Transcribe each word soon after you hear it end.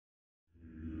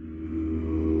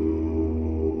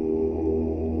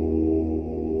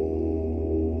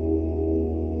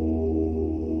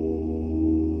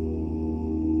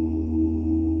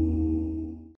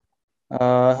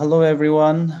Hello,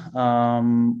 everyone.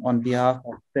 On behalf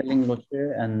of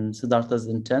Prece and Siddhartha's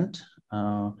Intent,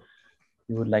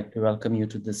 we would like to welcome you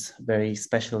to this very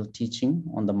special teaching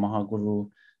on the Maha Guru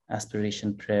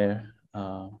Aspiration Prayer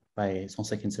by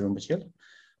Songsa Khyentse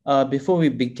Rinpoche. Before we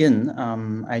begin,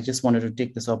 I just wanted to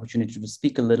take this opportunity to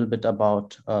speak a little bit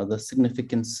about the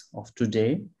significance of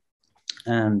today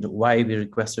and why we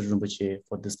requested Rinpoche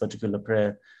for this particular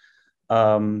prayer.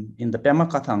 In the Pema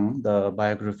Kathang, the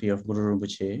biography of Guru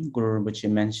Rinpoche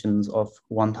mentions of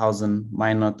 1,000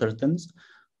 minor Tirthans,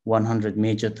 100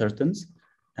 major Tirthans,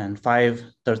 and 5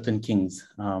 Tirthan kings.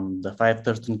 The 5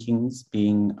 Tirthan kings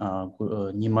being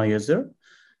Nyima Yözer,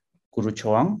 Guru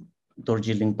Choang,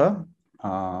 Dorji Lingpa,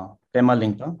 Pema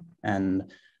Lingpa, and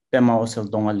Pema Osel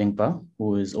Donga Lingpa,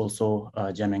 who is also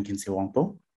Jamyang Khyentse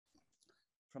Wangpo.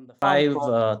 From the 5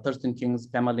 Tirthan kings,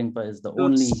 Pema Lingpa is the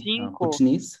only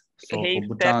Bhutanese. So for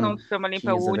Bhutan, he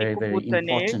is a very, very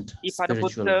important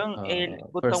spiritual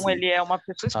person. Ele é uma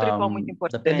pessoa espiritual muito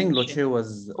The Pelling importante. Loche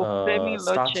was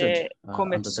started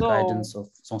under the guidance of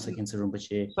Songsa Khyentse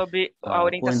Rinpoche, Sob a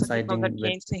orientação de coinciding Songsa with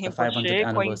Khyentse the 500th Rinpoche,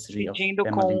 anniversary of coincidindo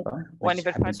Pema com Lingpa, o which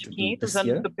aniversário happens de to be 500 this anos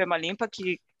year. do Pema Limpa,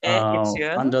 que é esse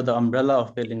ano. Under the umbrella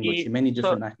of Pelling Loche, many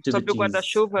different Sob o activities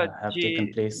guarda-chuva have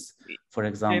taken place. For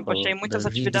example, Rinpoche, muitas the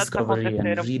atividades rediscovery and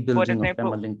aconteceram. Por rebuilding of exemplo,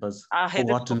 Pema Limpa's a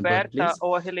forgotten redescoberta birthplace.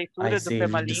 ou a I releitura do say Pema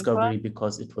Limpa. rediscovery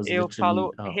because it was Eu literally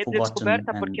falo forgotten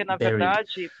redescoberta porque, and na buried.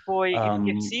 verdade, foi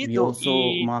We esquecido also,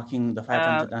 e marking the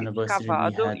 500th anniversary, we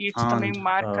escavado, had e isso também planned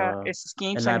marca esses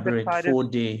 500 elaborate aniversários.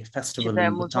 4-day festival in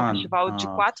Tivemos Bhutan, festival de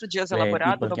 4 dias where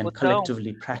elaborado people no can Butão,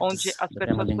 collectively onde practice as the Pema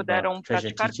pessoas Limpa puderam treasure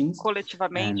praticar teachings.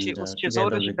 coletivamente And os together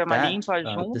tesouros de with Pema that, Limpa.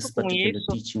 Junto this com particular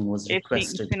isso, teaching was esse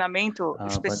requested. ensinamento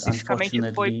But especificamente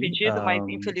foi unfortunately, pedido, mas because of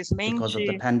the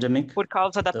infelizmente, pandemic, por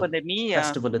causa da the pandemia,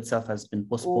 festival itself has been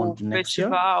postponed o to next year,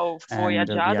 festival foi and we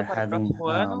are adiado para o having próximo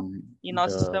ano, e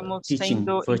nós the estamos teaching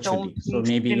tendo, então, virtually. So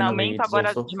maybe in a way ensinamento it's agora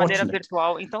also de maneira fortunate.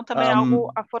 virtual. Então, também é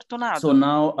algo afortunado. So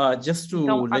now, just to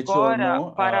Então, let you all agora,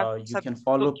 know, para you can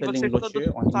follow que Pelling vocês todos Loche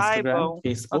on Instagram, saibam, nós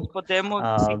Facebook. podemos We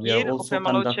are seguir o also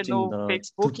Pema Loche conducting no the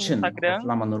Facebook e Tuchen of Instagram,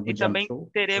 Lama e Norbu também Jamcho,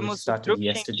 which teremos o started Drukchen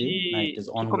yesterday. It is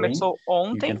que ongoing. começou You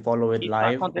ontem, can follow it e está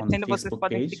live on the acontecendo. Vocês Facebook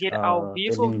podem page, seguir ao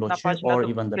vivo Pelling na Loche, página or do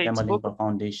even the Pema Facebook, Limpa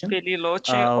Foundation. Peli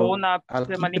Loche, ou na I'll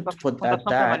Pema keep Limpa, it at Fundação Pema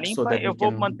that so Limpa. that we Eu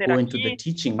vou can manter go into the aqui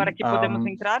teaching. para que podemos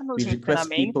entrar nos We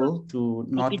request ensinamentos. people to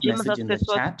E not pedimos às message in the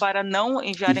pessoas chat. para não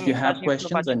enviarem If you have mensagens no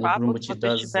questions, and if bate-papo. Se Rinpoche vocês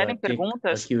does tiverem take a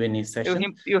perguntas, Q&A session,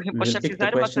 e o we Rinpoche will pick the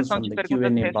fizer uma questions sessão from de the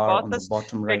perguntas e Q&A bar on the respostas,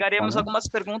 bottom right pegaremos corner. algumas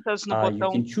perguntas no You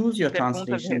botão can choose de your perguntas e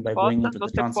translation by going respostas. into the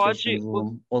Você pode translation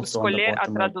room, also on the escolher a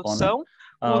bottom right corner. tradução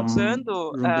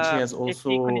usando Rinpoche has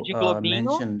esse ícone also de globinho.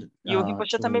 mentioned E o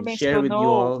Rinpoche também to share with you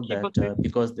mencionou all que that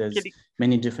because there's ele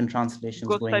many different translations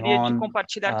going gostaria de on,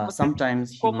 compartilhar com vocês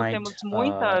sometimes he como might temos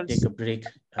muitas take a break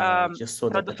just so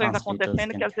that the traduções translators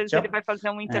acontecendo, can que às vezes catch ele up. vai fazer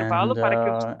um intervalo And para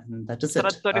que that os is it.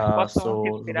 tradutores possam So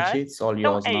respirar. Rinpoche, it's all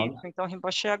Então yours é now. isso. Então,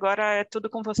 Rinpoche, agora é tudo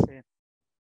com você.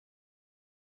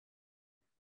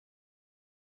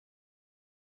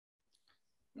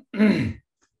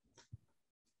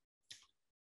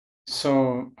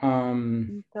 So,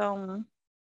 então,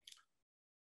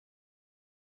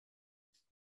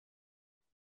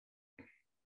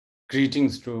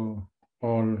 greetings to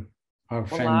all our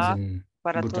friends olá in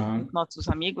para Bhutan. todos os nossos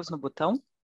amigos no Butão.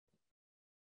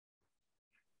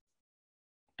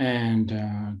 And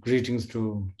greetings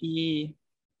to E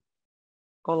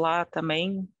olá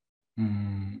também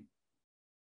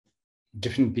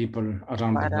different people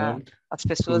around the para world as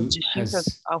pessoas who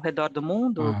distintas ao redor do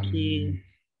mundo que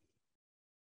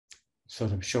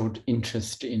sort of showed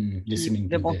interest in listening to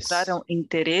this. demonstraram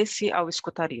interesse ao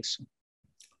escutar isso.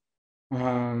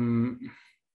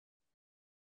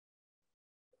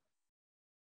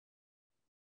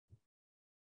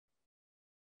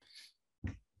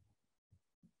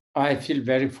 I feel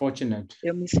very fortunate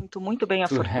Eu me sinto muito bem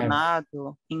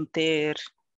afortunado em ter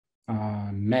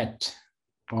met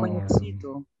or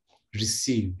conhecido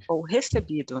received ou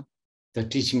recebido the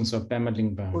teachings of Pema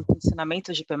Lingpa os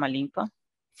ensinamentos de Pema Limpa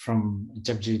from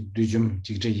Jabje Dujum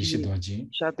Jigre Yeshe Tsogyal.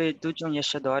 Jabe Dujum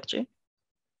Yeshe Tsogyal.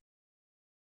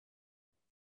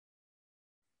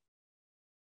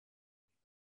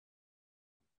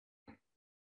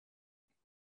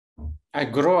 I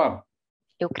grew up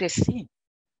Eu cresci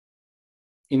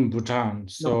in Bhutan, no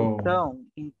so Butão,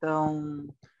 então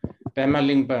Pema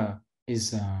Lingpa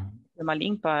is Pema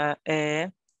Limpa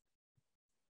é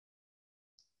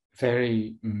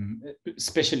very,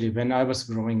 especially when I was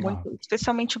growing up.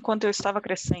 Especialmente enquanto eu estava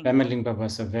crescendo. Pema Lingpa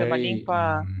was a Pema very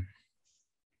Limpa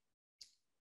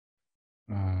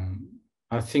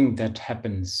a thing that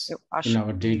happens Eu acho in our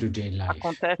que day-to-day life.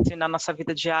 acontece na nossa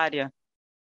vida diária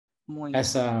muito,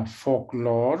 As a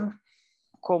folklore,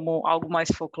 como algo mais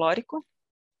folclórico,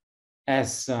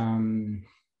 as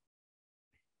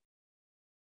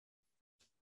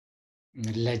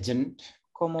legend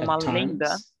como at uma lenda,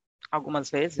 times, algumas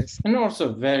vezes, and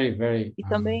also very, very e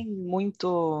também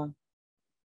muito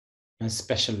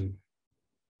special.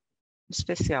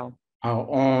 especial. Our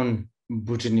own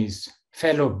Bhutanese,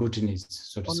 fellow Bhutanese,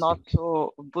 so to O speak.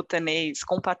 nosso butanês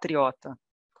compatriota,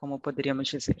 como poderíamos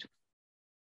dizer.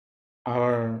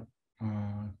 Our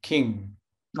king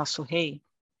Nosso rei,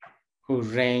 who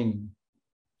reigned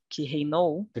que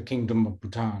reinou, the kingdom of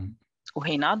Bhutan, o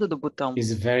reinado do Butão,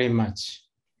 is very much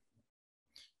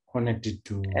connected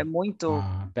to é muito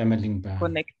Pemalingpa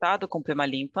conectado com Pema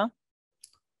Limpa.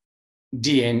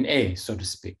 DNA, so to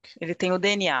speak. Ele tem o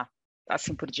DNA,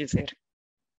 assim por dizer.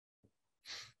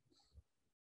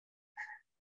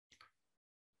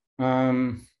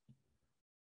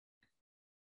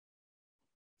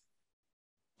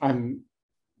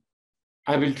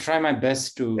 I will try my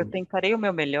best to Eu tentarei o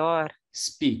meu melhor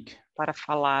speak para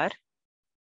falar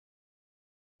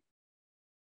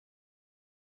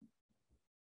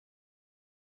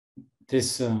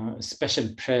this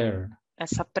special prayer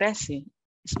essa prece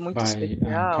muito by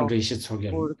especial Khandro Yeshe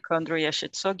Tsogyal, por Khandro Yeshe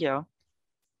Tsogyal,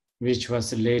 which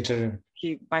was later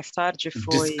que mais tarde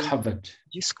foi discovered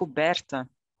descoberta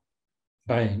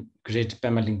by great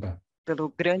Pemalingpa. pelo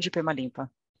grande Pema Limpa.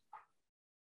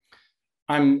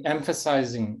 I'm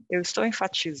emphasizing Eu estou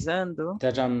enfatizando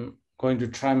that I'm going to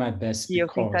try my best que eu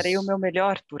tentarei o because meu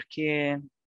melhor, porque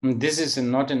this is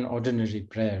not an ordinary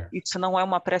prayer. isso não é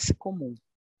uma prece comum.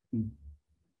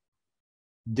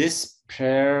 This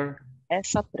prayer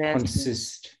Essa prece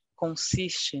consists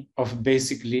consiste of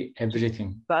basically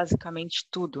everything basicamente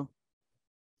tudo,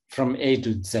 from A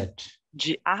to Z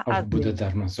de A a of Buddha Z,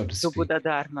 Dharma, so to do speak. Buda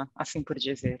Dharma, assim por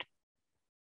dizer.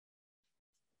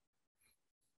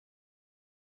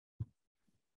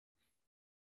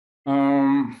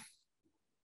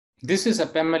 This is a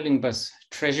Pema Lingpa's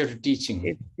treasure teaching.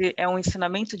 Esse é um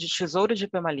ensinamento de tesouro de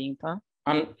Pema Limpa.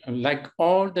 Like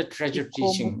all the treasure E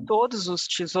como teaching, todos os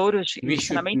tesouros, we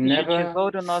should ensinamentos de never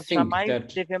tesouro, nós think jamais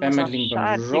that devemos Pema Lingpa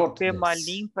achar que wrote Pema this.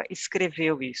 Limpa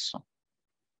escreveu isso.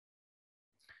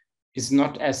 It's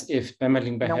not as if Pema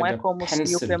Lingpa Não had é a como se o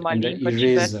pencil Pema and an Limpa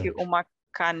tivesse eraser. uma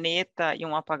caneta e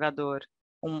um apagador,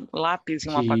 um lápis e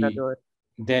um He apagador.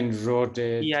 then wrote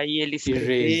E it, aí ele erased,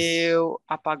 escreveu,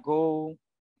 apagou,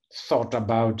 thought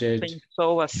about it,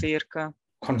 pensou acerca,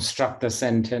 construct the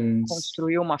sentence,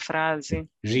 construiu uma frase,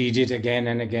 read it again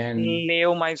and again.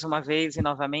 leu mais uma vez e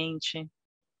novamente,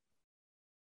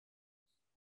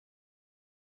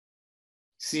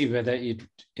 See whether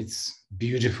it's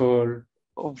beautiful,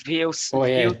 viu se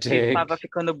poetic, estava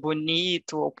ficando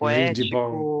bonito ou readable.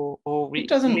 poético ou It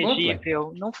doesn't work like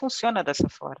legível. Não funciona dessa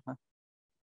forma.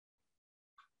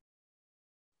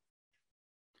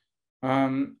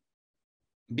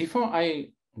 Before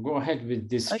I go ahead with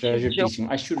this Antes treasure de eu teaching,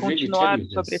 I should really tell continuar you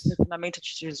sobre esse this. ensinamento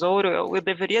de tesouro, eu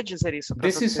deveria dizer isso para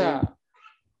This is vocês.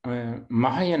 a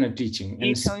Mahayana teaching, and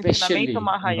Isso é um especially ensinamento a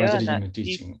Mahayana, Vajrayana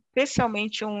teaching.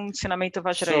 especialmente um ensinamento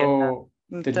Vajrayana. So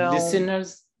the Então,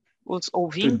 listeners os to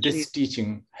ouvintes this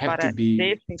teaching have to para be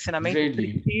desse ensinamento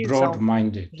really precisam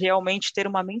broad-minded. realmente ter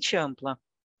uma mente ampla.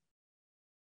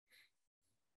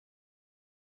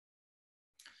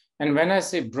 And when I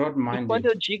say E quando broad-minded,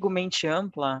 eu digo mente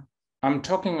ampla, I'm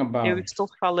talking eu about, estou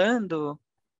falando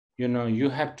you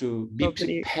have to be sobre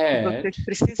que prepared vocês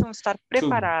precisam estar to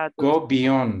preparados go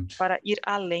beyond para ir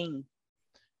além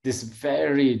this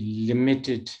very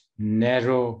limited,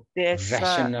 narrow,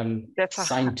 rational,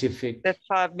 scientific,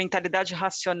 dessa mentalidade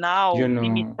racional,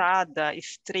 limitada,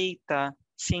 estreita,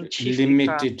 científica,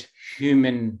 limited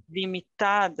human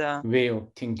limitada, way of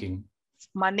thinking.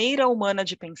 maneira humana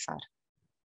de pensar.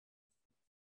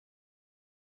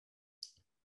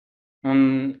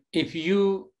 If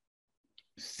you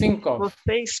think of,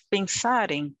 Vocês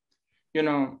pensarem,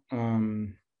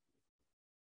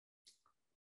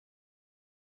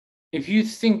 if you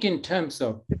think in terms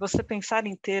of se você pensar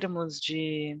em termos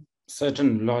de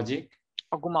certain logic,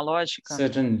 alguma lógica,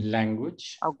 certain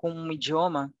language, algum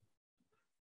idioma,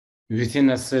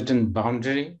 within a certain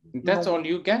boundary, that's all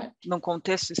you get. Num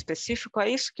contexto específico, é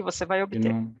isso que você vai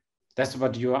obter. That's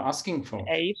what you are asking for.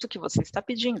 É isso que você está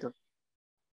pedindo.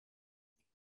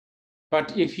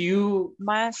 But if you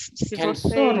Mas se can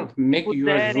vocês sort of make your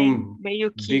puderem room meio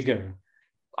que bigger,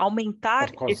 aumentar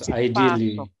of course, esse ideally,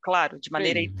 espaço, claro, de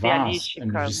maneira very vast idealística,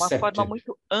 and uma forma receptive,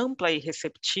 muito ampla e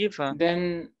receptiva,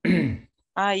 then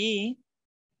aí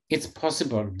it's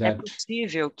possible É that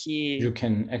possível que you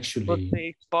can actually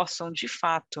vocês possam, de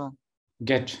fato,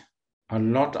 get a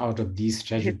lot out of these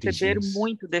treasure receber teachings.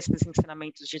 muito desses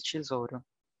ensinamentos de tesouro.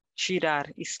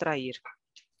 Tirar, extrair.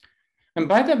 And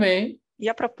by the way, E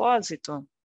a propósito,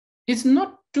 it's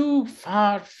not too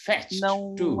far-fetched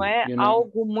não too, é you know.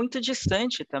 algo muito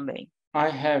distante também. I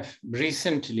have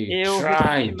recently Eu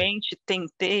tried recentemente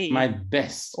tentei my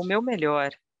best, o meu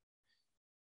melhor.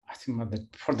 I think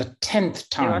for the 10th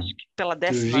Eu acho time, que pela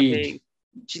 10ª read vez,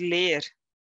 de ler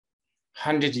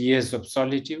 100 Years of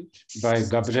Solitude by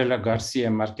Gabriela Garcia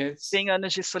Marquez. 100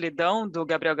 Anos de Solidão, do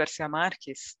Gabriel Garcia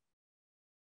Marques.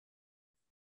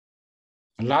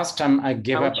 Last time I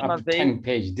gave A up última to vez 10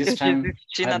 pages. This eu time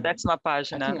desisti na I 10ª I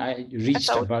página. think I reached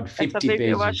Essa about 50 vez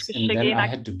eu acho pages que and then cheguei I na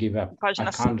had to give up. I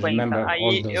página can't 50. remember all Aí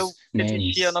eu those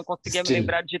desisti, eu names não conseguia me still.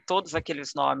 lembrar de todos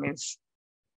aqueles nomes.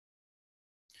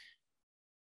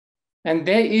 And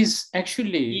there is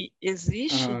actually, E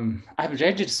existe, I've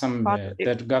read it somewhere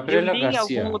that eu Gabriela li em algum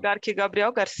Garcia, lugar que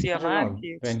Gabriel Garcia I don't know,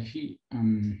 Marques, when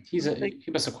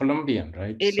he was a Colombian,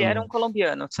 right? ele era So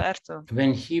colombiano, certo?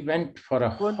 when he went for a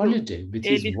Quando holiday with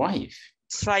his ele wife,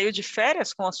 saiu de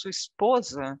férias com a sua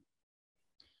esposa,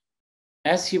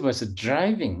 as he was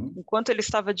driving, enquanto ele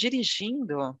estava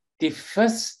dirigindo, the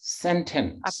first a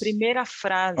sentence primeira of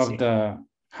frase the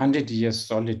 100 Years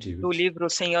Solitude, do livro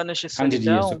 100 Anos de 100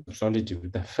 Years Solidão, of Solitude,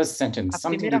 the first sentence, a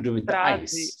something to primeira do with the frase,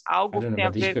 ice. I algo don't que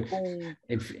know tem a whether ver com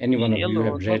if any one of you gelo, have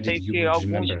não read sei it, you se would alguns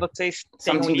de remember. vocês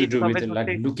tenham Something to lido, do with talvez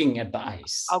like vocês, looking at the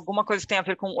ice. alguma coisa tem a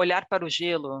ver com olhar para o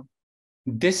gelo.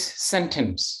 This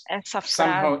sentence Essa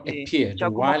somehow frase, appeared de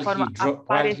alguma while forma,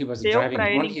 while he was apareceu driving para on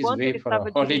ele his enquanto way ele for a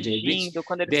estava holiday, which dirigindo,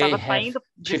 quando ele they estava have saindo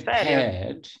de férias,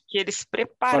 prepared que eles for a long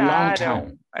prepararam time.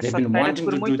 They've essas been férias wanting por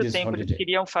to do muito this tempo, eles holiday.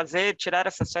 queriam tirar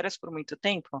essas férias por muito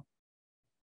tempo.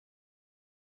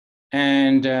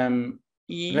 And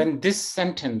E when this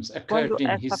sentence quando occurred in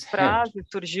essa his head, frase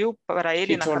surgiu para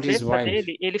ele he na told his cabeça wife,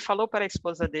 dele, ele falou para a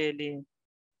esposa dele: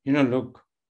 you know, look,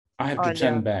 I have to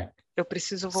turn olha, back. eu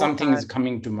preciso Something voltar. is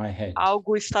coming to my head.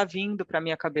 Algo está vindo para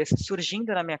minha cabeça,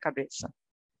 surgindo na minha cabeça.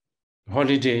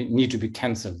 Holiday need to be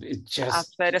cancelled. It As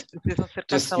just férias precisam ser you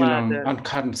know, canceladas. I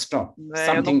can't stop. Eu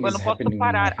Something não is posso happening in my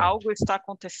parar. head. Algo está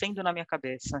acontecendo na minha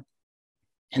cabeça.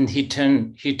 And he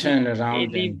turned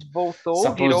around Ele and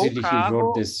voltou, virou o supposedly he wrote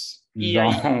carro this e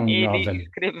aí long ele novel.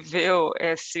 escreveu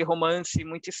esse romance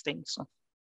muito extenso.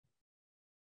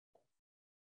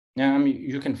 Yeah, I mean,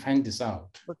 you can find this out.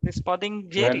 Vocês podem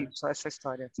ver Well, isso, essa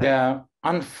história. There Certo?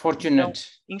 are unfortunate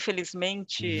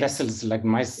Infelizmente, vessels like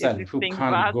myself who existem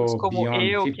can't vasos go como beyond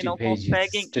eu que 50 não pages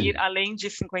conseguem still. ir além de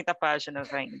 50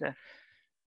 páginas ainda.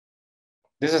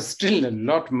 There's still a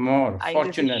lot more Ainda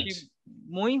fortunate existe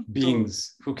muitos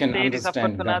beings who can seres understand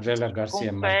afortunados Gabriela que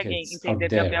Garcia conseguem Marquez entender out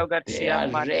there. Gabriel They Garcia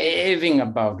are Marques. raving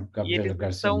about E Gabriela eles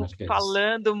Garcia estão Marquez.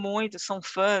 falando muito, são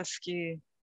fãs que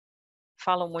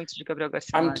falam muito de Gabriel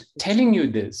Garcia I'm Marques. telling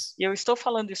you this E eu estou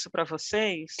falando isso para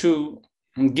vocês to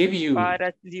give you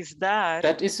para lhes dar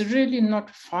that is really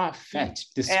not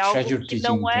far-fetched, this algo treasure que teaching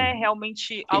não é thing.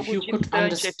 realmente If algo you could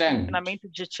distante, esse understand ensinamento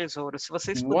de tesouro. Se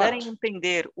vocês puderem what,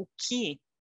 entender o que,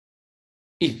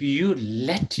 if you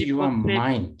let se your você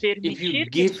mind, if permitir you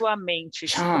que give sua mente,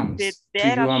 se você chance to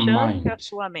der a your chance à mind,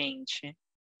 sua mente,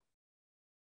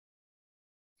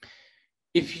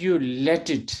 if you let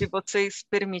it se vocês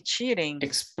permitirem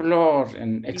explore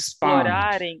and expand,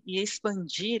 explorarem e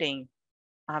expandirem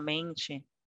a mente,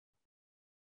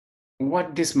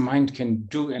 what this mind can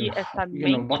do and que essa you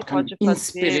know mente what kind pode of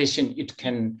fazer, inspiration it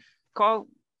can,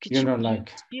 que you know, tipo de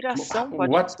like inspiração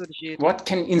pode surgir, what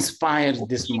can inspire o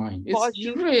this que mind. It's pode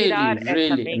inspirar essa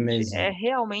really mente. amazing. É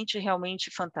realmente, realmente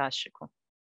fantástico.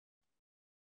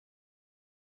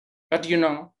 But you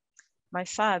know, Mas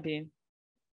sabe,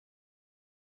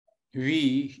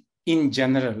 we in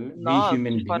general, we nós,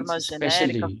 human de beings, forma genérica,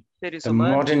 especially seres the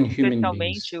humanos, modern human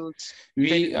beings, especialmente os we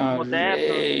seres are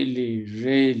modernos,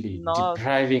 really nós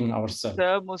depriving ourselves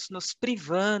estamos nos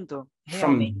privando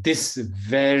from realmente this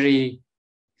very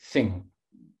thing.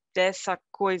 dessa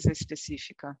coisa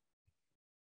específica.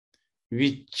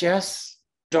 We just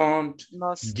don't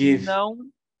Nós give não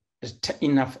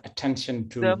enough attention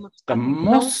to damos the atenção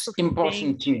most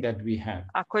important thing suficiente that we have,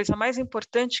 à coisa mais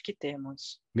importante que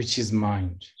temos, which is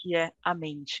mind. que é a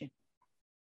mente.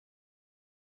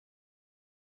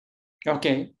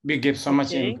 Okay, we give so much.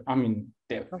 Okay. I mean,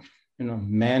 you know,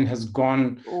 man has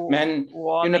gone. Man,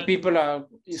 O you know, homem, people are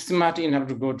smart enough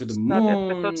to go to the sabe, as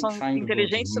moon, pessoas são trying to go to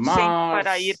inteligentes o suficiente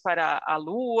para ir Mars. para a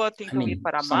Lua, I tentam ir mean,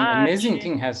 para some amazing Marte,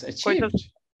 thing has coisas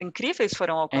achieved. incríveis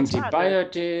foram alcançadas.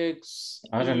 Antibiotics,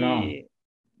 I don't know.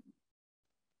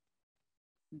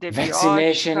 Debiótica,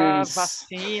 vaccinations,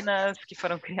 vacinas que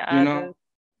foram you criadas, know,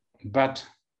 but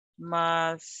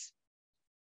mas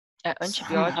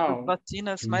antibióticos, somehow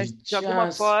vacinas, we mas de alguma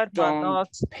just forma nós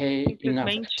don't pay enough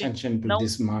simplesmente attention to não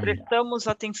this mind. prestamos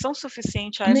atenção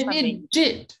suficiente a I mean, essa we mente.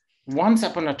 did once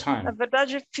upon a Na time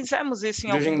verdade, fizemos isso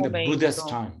em algum during the momento, Buddha's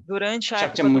time, durante a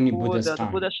época do Shakyamuni Buddha's Buda, do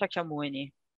time. Buda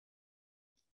Shakyamuni.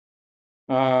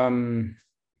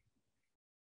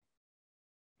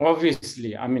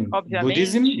 Obviously, I mean,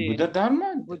 Buddhism, Obviamente, Buddha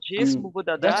Dharma, budismo,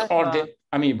 Buda that's all Dharma, they,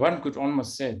 I mean, one could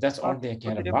almost say that's all they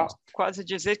care poderíamos about, quase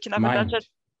dizer que, na verdade, é mind.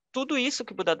 tudo isso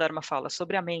que o Buda Dharma fala,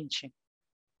 sobre a mente.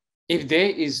 If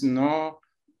there is no,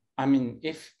 I mean,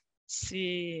 if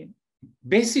Se,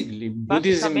 basically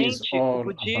Buddhism is basicamente, o all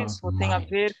about budismo tem a mind.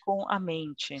 ver com a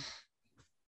mente.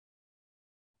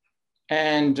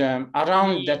 And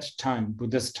around E that time,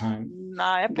 Buddha's time,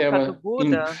 na there época do were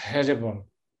Buda, incredible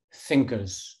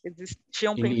thinkers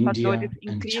existiam in India pensadores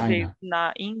and incríveis China.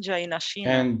 na Índia e na China.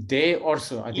 And they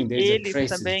also, I E think there's a eles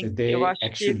traces também, that eu they acho que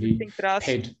actually existem traços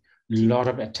paid a que lot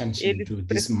of attention eles to this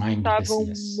prestavam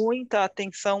mindlessness. muita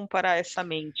atenção para essa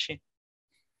mente.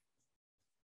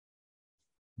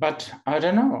 But I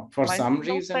don't know, for Mas some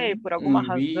não sei, reason, por alguma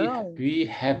razão, we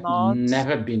have nós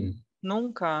never been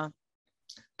nunca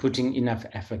putting enough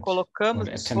effort or colocamos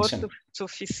attention. esforço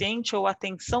suficiente ou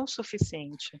atenção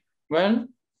suficiente. Well,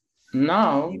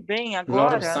 now E bem, a lot of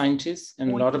agora, scientists and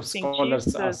a lot of muitos scholars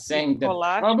are cientistas e saying that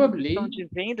escolásticos estão probably,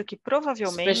 dizendo que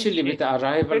especially with provavelmente, the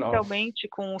arrival of especialmente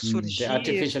com o the surgir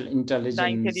artificial da intelligence and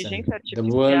inteligência the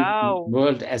artificial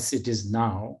world as it is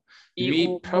now, e we o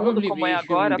mundo probably, como é we human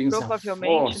agora, beings are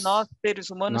provavelmente nós, forced seres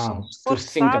humanos, now somos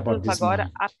to think about forçados this agora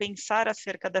mind, a pensar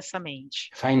acerca dessa mente,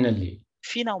 finally.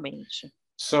 finalmente.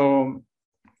 So,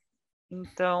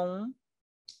 Então,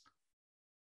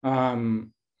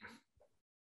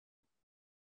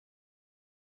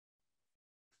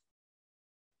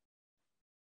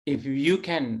 if you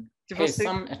can se pay vocês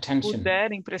some attention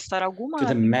puderem prestar alguma to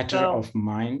the matter atenção of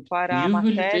mind, para a you will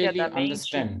matéria really da mente,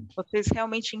 understand vocês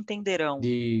realmente entenderão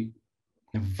the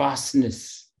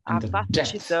vastness a and the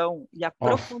depth vastidão e a of the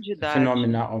profundidade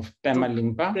phenomena of do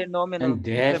Pemalimpa, fenômeno and do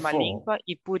therefore Pemalimpa,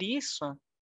 e por isso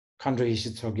Khandro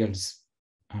Yeshe Tsogyal's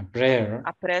prayer,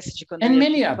 a prece de Khandro and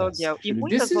many Yeshe others. Tsogyal e Actually,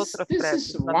 muitas outras this preces,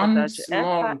 is na one verdade. Essa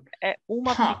small é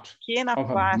uma part pequena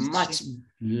of a parte much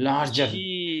larger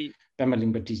de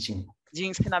Pemalimpa teaching.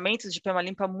 ensinamentos de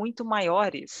Pemalimpa muito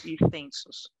maiores e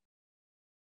extensos.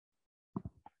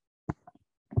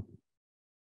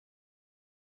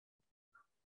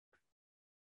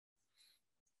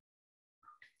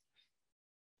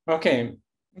 Okay,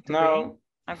 Muito now bem.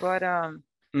 Agora,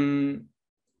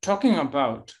 talking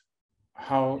about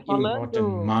how important falando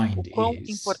o mind quão is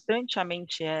importante a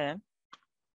mente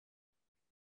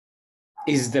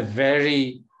the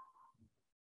very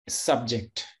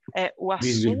subject é o we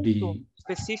will assunto be,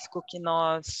 específico que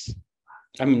nós,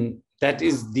 I mean, that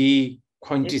is the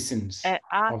quintessence é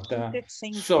a of the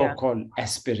quintessência so-called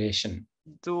aspiration,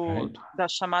 right? da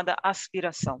chamada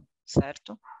aspiração,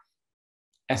 certo?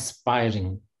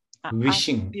 Aspiring, A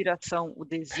wishing, aspiração, o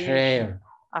desejo, prayer,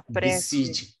 a prece,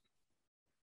 beseeching.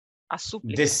 a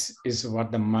súplica. This is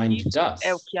what the mind Isso does.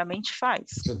 é o que a mente faz.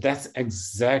 So that's Então,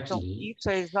 exactly isso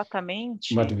é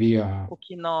exatamente what we are o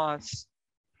que nós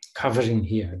covering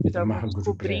here with the estamos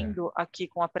Mahaguru prayer. cobrindo aqui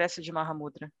com a prece de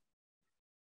Mahamudra.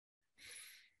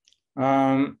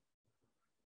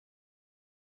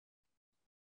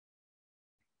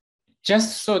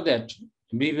 Just so that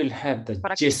we will have the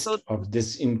Para que gist of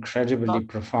this incredibly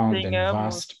profound and tenhamos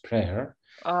vast prayer,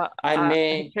 I a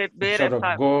may receber sort of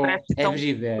essa go prece tão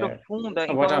everywhere. profunda.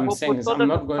 What Então, eu I'm vou saying por is I'm todas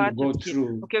not as going to partes go aqui.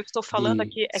 through O que eu estou falando the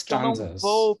aqui é que eu não stanzas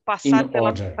vou in passar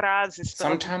pelas order. frases,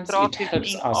 pelas Sometimes it estrofes helps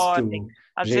em us ordem. to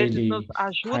Às vezes nos really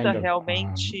ajuda kind of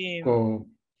realmente go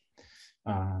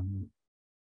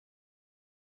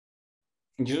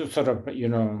you sort of,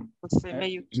 você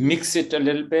meio que mix it a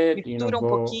little bit, mistura go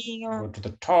pouquinho, to the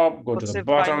top, go to the você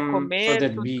vai no bottom, so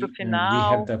that começo, we pro have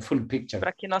final, the full picture.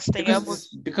 para que nós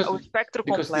tenhamos o espectro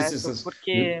Because this is completo,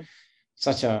 porque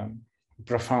such a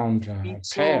profound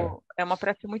isso prayer. é uma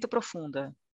prece muito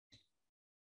profunda.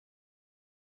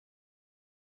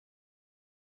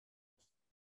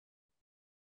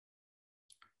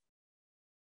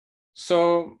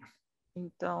 So,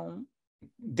 então,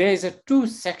 there's two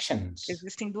sections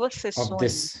existem duas of sessões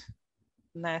this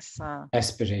nessa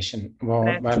aspiration,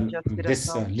 prece de this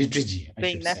aspiração. liturgy, I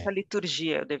Bem, should nessa say.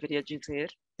 liturgia, eu deveria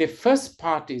dizer. The first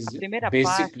part is A primeira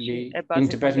basically, parte é in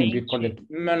Tibetan we basicamente, call it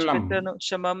em melam, tibetano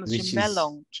chamamos de which is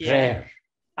melon, que é prayer.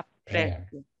 a Prayer.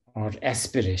 prece. or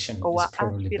aspiration ou is a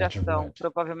probably a better aspiração, word.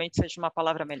 provavelmente seja uma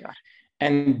palavra melhor.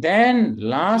 And then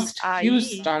last E few aí,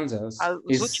 stanzas as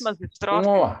is últimas estrofes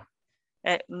ngoa,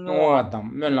 é ngoa ngoa, dam,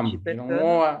 em melam, tibetano.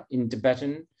 ngoa in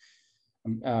Tibetan.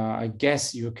 I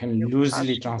guess you can Eu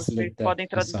loosely acho que vocês translate that podem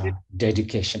as traduzir a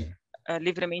dedication.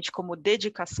 livremente como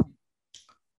dedicação.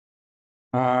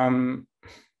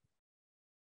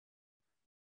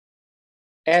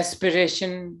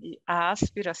 Aspiration. E a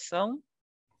aspiração,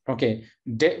 Okay,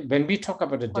 when we talk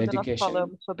about a quando nós dedication,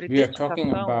 falamos sobre we are talking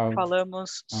dedicação, about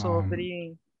falamos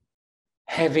sobre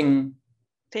having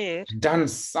ter done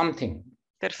something,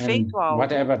 ter and feito algo,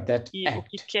 whatever that e o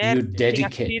que act quer you que tenha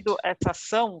dedicate sido essa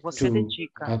ação, você to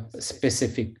dedica a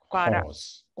specific para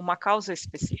cause. uma causa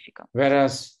específica.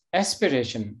 Whereas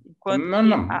aspiration, Enquanto que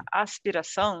manam, a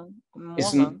aspiração,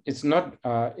 it's not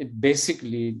it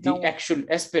basically the não, actual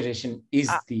aspiration is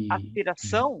a the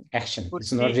aspiração action. por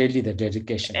It's not si really the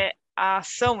dedication. é a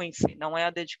ação em si, não é a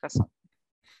dedicação.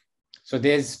 So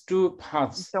there's two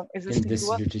parts Então, in existem this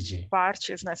duas liturgy.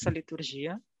 partes nessa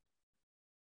liturgia.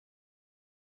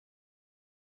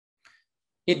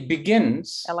 It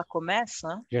begins, Ela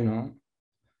começa, you know,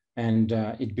 and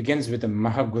it begins with the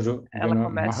Maha Guru, ela Maha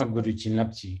começa Guru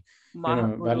Jinlapji. Maha You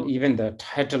know, well, Guru, even the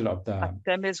title of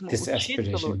até mesmo this o aspiration,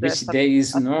 título which dessa there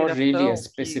is no really a aspiração, que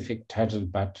specific title,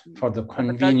 but for the na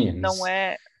verdade não convenience,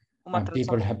 é uma tradução,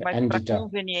 people have mas para ended up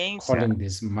conveniência, calling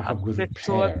this Maha as Guru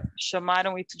pessoas prayer.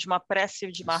 chamaram isso de uma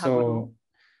prece de Maha Guru. So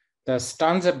the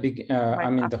stanza, I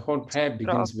mean, a the whole prayer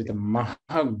begins with the Maha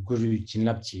Guru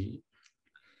Jinlapji.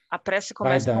 A prece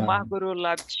começa com Maha Guru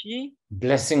Labji,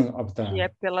 blessing of que é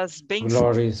the pelas bênçãos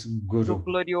glorious do Guru.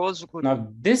 glorioso Guru.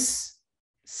 Now this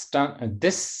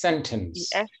E sentence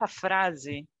essa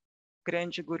frase,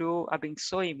 grande Guru,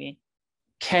 abençoe-me,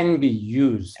 can be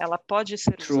used ela pode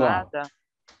ser throughout. usada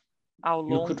ao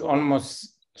You could longo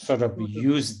almost sort of tudo.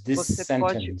 use this Você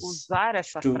pode sentence usar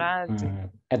essa to, frase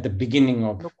at the beginning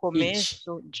of no each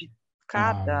começo de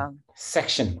cada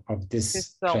section of this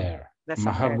sessão prayer. dessa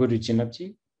Maha prece. Guru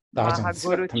Jinapji, Maha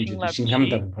Guru Jinlapji,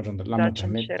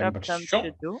 Dachim Sherab Tam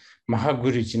Chidu. Maha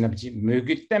Guru Jinapji,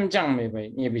 Mugi Temjang me by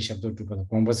Yebi Shabdo Drupada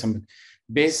Gombasam.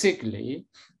 Basically,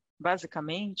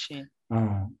 Basicamente,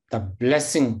 the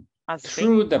blessing as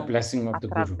through the bênçãos, blessing of the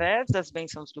Guru através das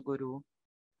bênçãos do Guru,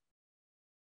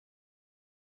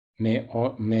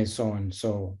 may so and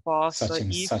so possa such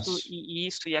and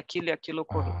isso e aquilo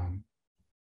ocorrer,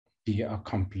 be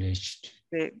accomplished,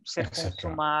 ser etc.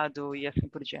 consumado e assim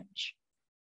por diante.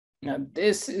 Now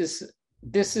this is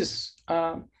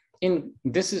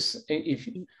if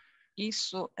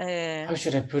Isso é, how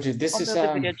should I put it? This como is eu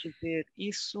deveria dizer,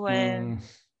 isso é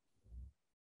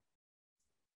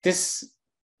this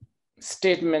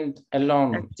statement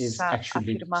alone is essa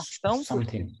actually afirmação por si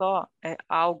something só é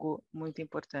algo muito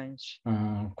importante,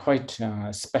 quite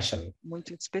special.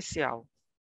 muito especial.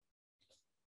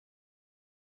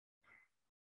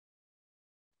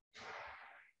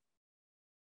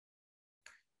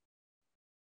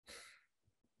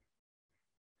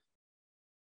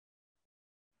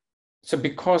 So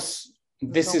because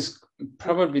this is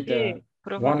probably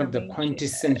one of the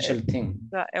quintessential thing,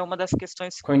 é uma das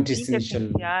questões quintessential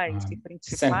essenciais e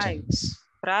principais, sentence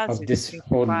frases of this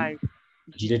principais whole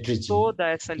de liturgy. toda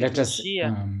essa Let us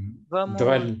liturgia. Vamos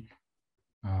dwell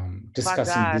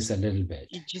discussing vagar this a little bit.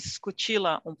 e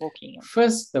discuti-la um pouquinho.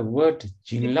 First, the word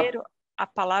Jinlap, Primeiro, a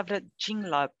palavra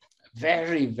Jinlap,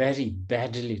 very, very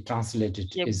badly translated,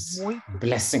 que é is muito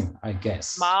blessing, I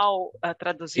guess. mal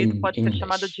traduzido, In pode ser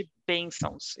chamado English. de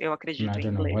bênçãos, eu acredito, I em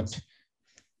don't know inglês.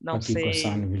 Não sei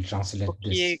Kiko-san will translate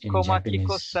this in como a Japanese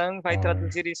Kiko-san vai or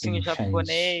traduzir isso em in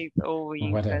japonês ou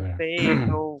em whatever. francês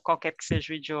ou qualquer que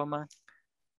seja o idioma.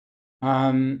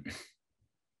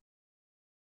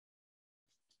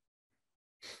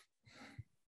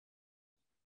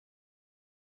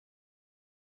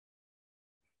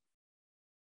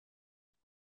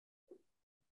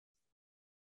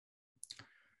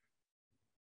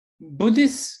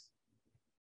 Buddhists,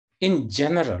 in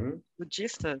general,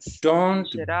 Budistas, em don't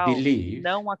geral, believe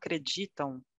não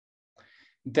acreditam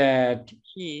that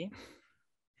que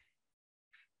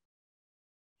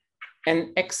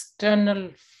an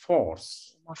external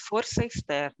force, uma força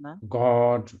externa,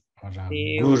 God or a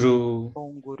Deus, guru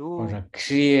ou guru, or a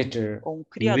creator, ou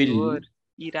criador, will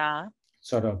irá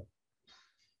sort of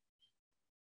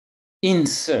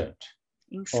insert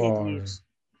or inserir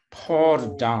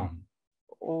pour down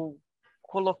ou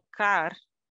colocar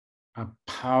a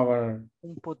power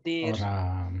poder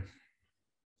or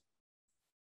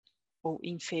ou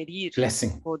inferir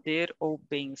blessing. poder ou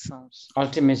bênçãos.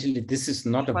 Ultimately, this is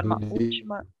not De a forma Buddhist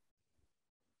última,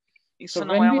 Isso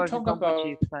não é uma visão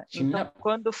budista. Então,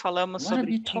 quando falamos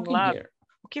sobre Jinlap,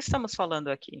 o que estamos falando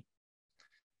aqui?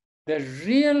 The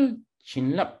real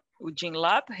Jinlap, o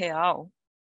Jinlap real,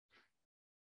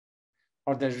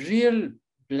 or the real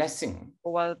blessing,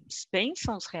 ou as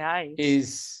bênçãos reais,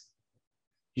 is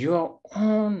your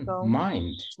own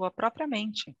mind, sua própria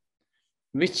mente,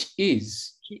 which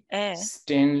is que é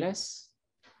stainless,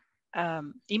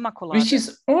 imaculada, which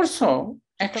is also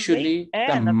actually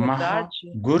the Maha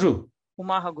Guru. O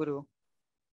Maha Guru.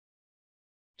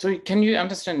 So can you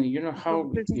understand,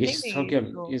 how Yeshe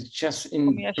Tsogyal is just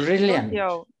brilliant.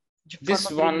 This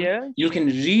one, you can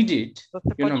read it,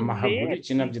 Maha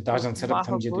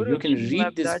Guru, you can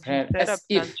read this prayer as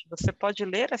if, você pode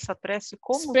ler essa prece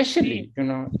como especially,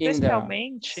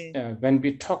 especialmente when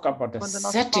we talk about the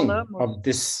setting of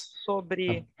this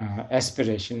sobre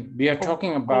aspiration, we are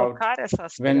talking about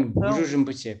when Guru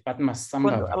Rinpoche quando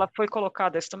Padmasambhava, ela foi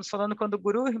colocada, estamos falando quando o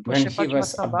Guru Rinpoche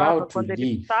Padmasambhava, quando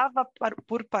ele estava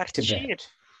por partir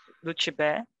do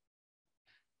Tibete,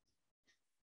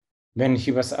 when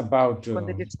he was about to quando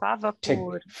ele estava take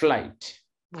por flight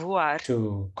voar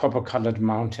to copper-colored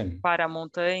mountain, para a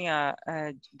montanha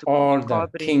do all the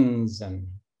cobre, kings and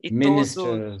e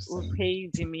ministers, todos os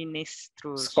reis e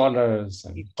ministros, scholars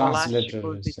and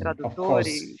escolásticos e translators, and of course,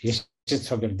 tradutores, Yeshe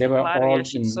Tsogyal, they were claro, all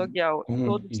Yeshe in Tsogyal,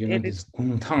 todos eles this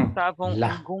Gungtang estavam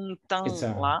La. em Gungtang It's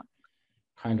a lá,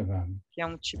 kind of a que é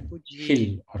um tipo de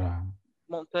hill or a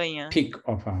montanha, peak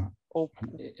of a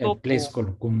topo, place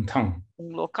called Gungtang.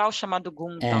 Local chamado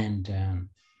Gungtang. And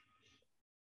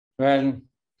well,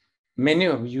 many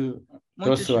of you,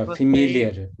 Muitos those who de are vocês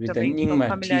familiar with the também são Nyingma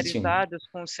teaching, familiarizados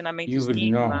com os you ensinamentos will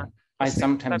Nyingma. know. I Vocês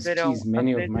sometimes saberão, tease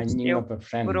many às of my vezes Nyingma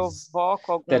friends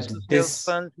provoco alguns that dos meus this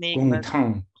fãs Nyingmas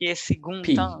Gungtang que esse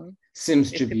Gungtang, seems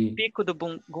to esse be pico do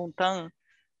Gungtang,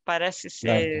 parece like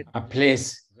ser a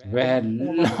place where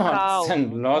lots local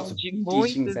and lots of onde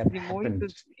teachings muitos have e happened.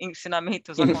 muitos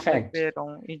ensinamentos In fact,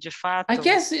 aconteceram. E de fato, I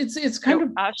guess it's kind of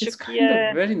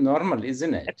very normal,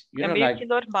 isn't it? é meio que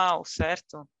normal,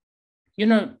 certo?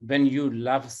 When you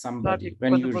love somebody,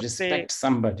 when you respect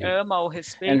somebody, ama ou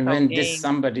respeita and when alguém, this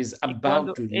somebody is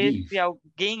about to leave, esse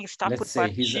alguém está por let's say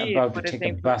he's partir, about por to take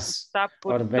exemplo, a bus, está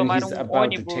por or when tomar he's about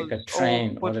to ônibus, take a train,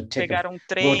 ou or por take pegar go to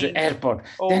trem, airport,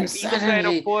 ou then indo para o suddenly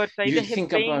aeroporto, aí you de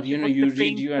think about, repente you você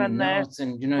read your pensa, notes,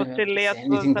 and você lê as suas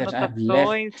anything that I've left,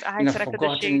 anotações, ai, será que eu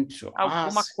deixei forgotten to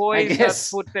alguma ask? I coisa guess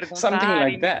por something perguntar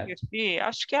like e me that. esqueci?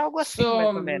 Acho que é algo assim, So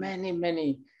mais ou menos.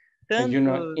 many Tantos,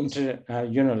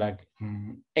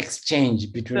 exchange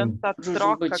between tanta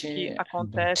troca que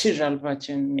acontece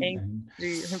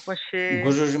entre Rinpoche,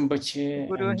 Guru Rinpoche,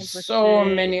 Guru and Rinpoche, so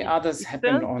many others e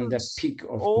happened on the tantos peak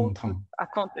of outros Gungtang.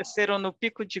 aconteceram no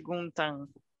pico de Gungtang.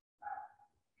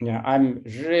 Yeah, I'm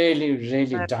really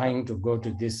dying to go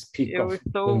to this peak Eu of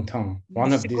estou Gungtang. me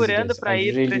One of these segurando days, para I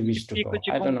ir really para wish esse to pico go. de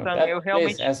I don't know, Gungtang. Eu that place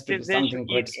realmente has to be desejo something ir.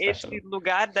 quite special. Esse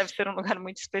lugar deve ser um lugar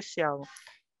muito especial.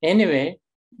 Anyway,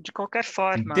 de qualquer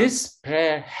forma, this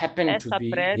prayer happened to essa be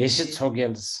prece, Yeshe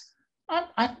Tsogyal's.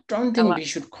 I don't think we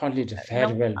should call it a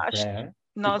farewell prayer,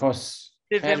 because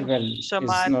farewell is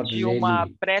not de uma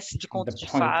really prece de conto the de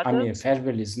point. I mean, fadas,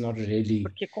 farewell is not really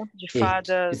porque conto de it.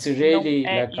 fadas It's really não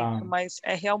é like isso, mas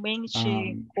é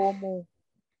realmente como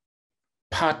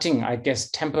parting, I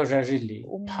guess, temporarily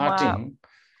parting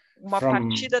uma from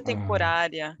partida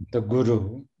temporária the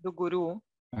Guru. Do Guru.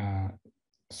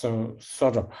 So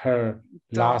sort of her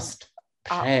last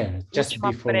prayer just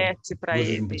before Guru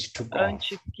Rinpoche took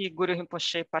antes off. que Guru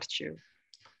Rinpoche partiu.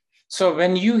 So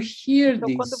when you hear Então,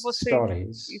 these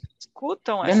stories,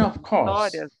 escutam then essas of course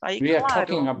histórias, aí we are claro,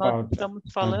 talking nós about estamos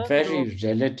a falando very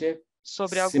relative,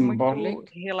 sobre algo symbolic,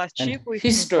 muito relativo and e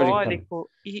historical simbólico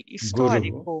e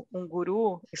histórico,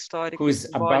 guru histórico, who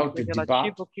is about to depart,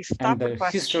 relativo que está and the por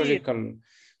partir, historical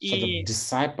sort of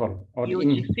disciple, or e o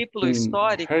in discípulo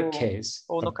histórico, her case,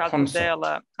 ou no caso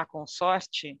dela, a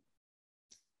consorte,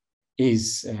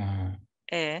 is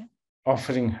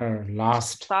offering her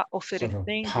last está sort of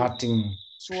oferecendo parting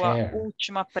sua prayer.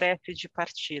 última prece de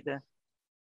partida.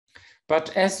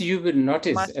 But as you will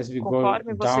notice, Mas, as we go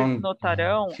conforme vocês down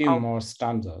notarão, a few ao more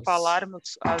stanzas,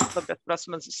 falarmos sobre as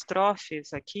próximas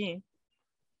estrofes aqui,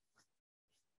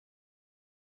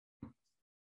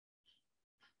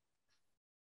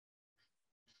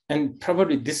 and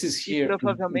probably this is here.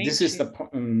 This is the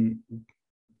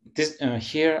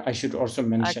here I should also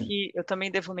mention. Aqui eu também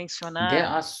devo mencionar. There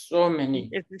are so many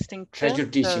treasure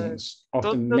teachings of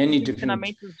the many different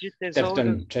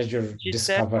treasure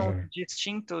discoverer,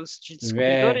 distintos de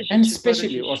descobridores de and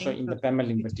especially also in the Pema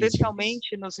Limpa teachings,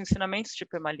 especialmente nos ensinamentos de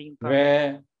Pema Limpa,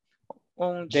 where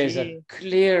onde there's a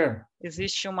clear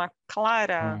existe uma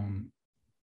clara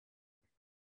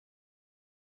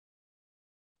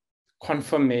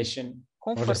confirmation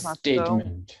or a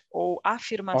statement ou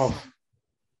afirmação of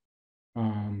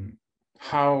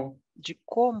how de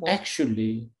como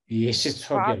actually Yeshe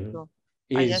Tsogyal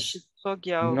is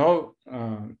no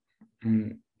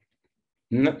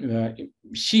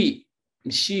she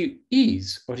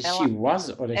is or she was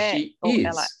or she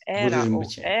is Guru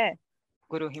Rinpoche.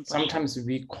 Guru Rinpoche. Sometimes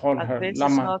we call Às her vezes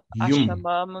Lama nós a Yum,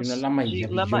 chamamos Lama de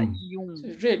Yum. Lama Yum. So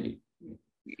really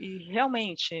E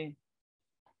realmente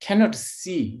cannot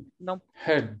see não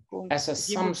her as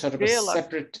some sort of a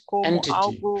separate como entity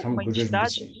algo, from uma Guru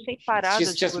entidade Rinpoche. separada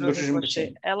She's de just Guru Guru Rinpoche.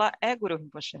 Rinpoche. Ela é Guru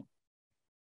Rinpoche.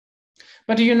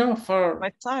 But you know, for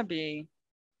Mas sabe,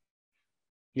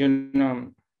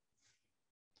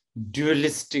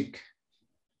 dualistic,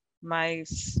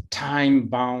 mas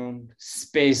time-bound,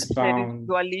 space-bound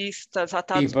dualistas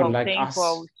atados people ao like tempo,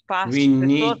 ao us, espaço, we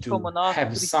need pessoas to como nós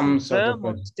have some sort of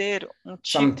precisamos ter tipo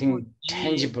something de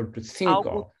tangible to think algo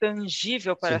of.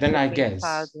 tangível para then I ser guess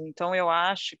pensado. Então eu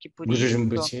acho que por Guru isso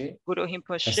Rinpoche, Guru as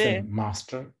Rinpoche a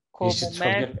master, como Yeshe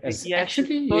Tsogyal, mestre,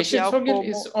 actually Yeshe Tsogyal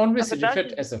is always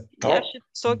referred as a dog, Yeshe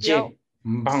Tsogyal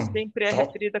Mbang, sempre é dog.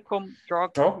 referida como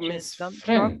drog. Dog means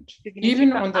friend. Significa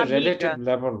Even on the amiga. relative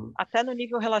level, Até no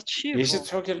nível relativo, Yeshe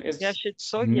Tsogyal is Yeshe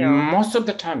Tsogyal, most of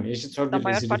the time Yeshe Tsogyal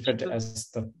maior is parte referred do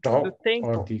as the dog or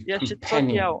tempo, the Yeshe companion.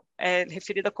 Tsogyal é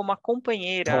referida como a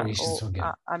companheira Dog Yeshe ou Tsogyal.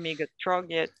 a amiga. Drog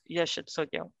Yeshe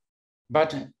Tsogyal.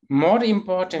 But more Mas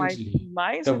importantly,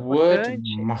 mais the word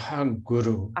importante, Maha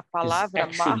Guru a is palavra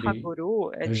Maha actually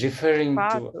Guru é de referring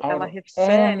fato, to ela our own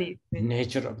refere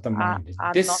nature of the a mind.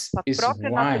 nossa This is própria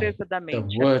why natureza da the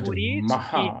mente. É word por isso que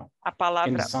Maha a in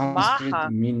palavra Sanskrit Maha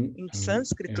mean em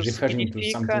sânscrito referring to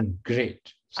significa something great,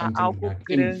 something algo like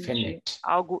grande, infinite.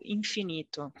 algo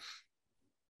infinito.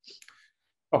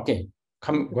 Okay,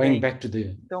 Muito going bem. back to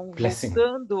the Então, blessing.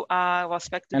 voltando ao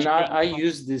aspecto And de I bênção.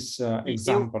 use this E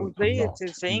example eu a usei lot, esse and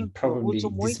exemplo, probably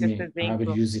uso muito esse I will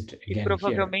exemplo, use it e again here.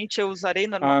 provavelmente eu usarei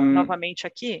novamente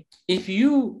aqui. If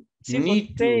you Se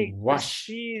need to vocês wash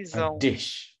a precisam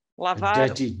dish, a lavar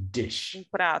dirty dish,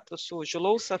 prato sujo,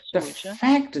 louça the suja,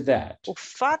 fact that o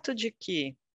fato de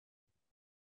que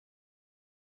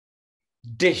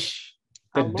dish,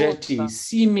 a the dirty, louça,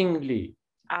 seemingly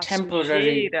a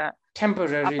temporarily,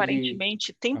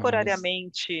 aparentemente,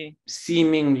 temporariamente,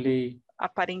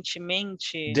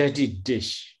 aparentemente, dirty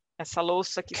dish essa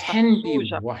louça que está can be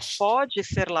suja washed pode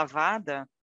ser lavada,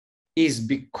 is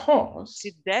because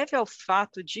se deve ao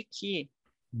fato de que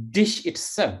dish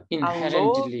itself a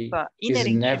inherently louça is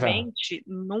never inerentemente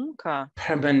nunca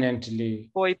permanently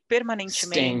foi stained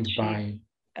permanentemente by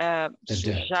the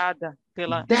dirt. sujada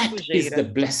pela That is sujeira. the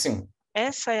blessing.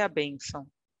 Essa é a bênção.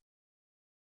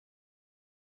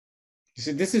 You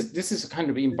see, this is kind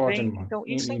of important one. Então,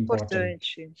 isso é Important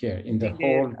importante here in the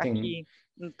entender whole thing. aqui,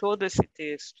 em todo esse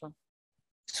texto.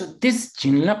 So this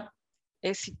Jinlap,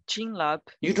 Esse Jinlap,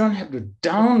 you don't have to você não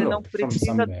download from precisa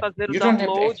somewhere. fazer o You don't have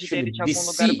to download dele actually de algum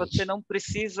lugar, você beseech. não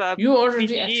precisa You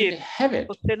already actually pedir, have it.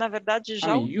 você na verdade I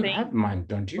já mean, o you tem. have mind,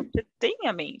 don't you? Você tem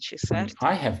a mente, I mean, certo?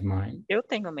 I have mind. Eu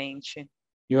tenho mente.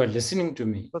 You are listening to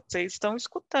me. Vocês estão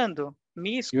escutando,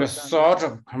 me You are escutando. sort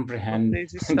of comprehending.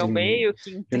 Vocês estão meio que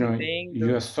You know, entendendo, you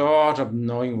are sort of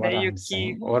knowing what meio I'm que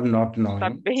saying or not knowing.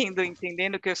 sabendo,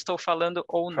 entendendo o que eu estou falando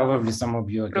ou não. Probably some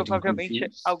of you are getting Provavelmente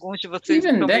confused. alguns de vocês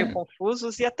Even estão meio then,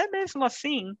 confusos e até mesmo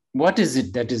assim, what is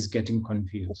it that is getting o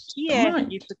confused? que The é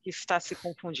mind. isso que está se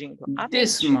confundindo? A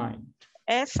This mente, mind.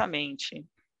 essa mente.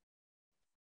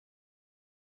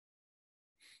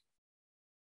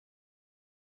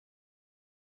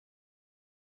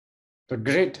 The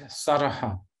great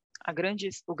Saraha, O grande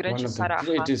one of the Saraha,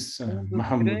 greatest dos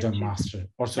Mahamudra grandes master,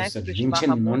 also said, mestres de Rinchen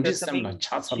Mahamudra Nondisam também la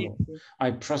Chasalo. disse,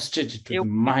 I prostrate to eu the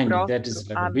me mind that is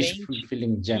prostro like a à wish mente,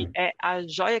 fulfilling que gem. é a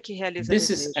joia que realiza This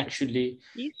is desejos. actually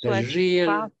Isso the é de real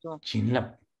fato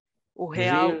Jinlap, o the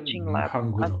real real Jinlap, as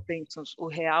Mahaguru. bênçãos, o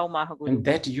real Mahaguru. And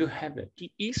that you have it.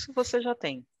 E isso você já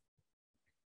tem.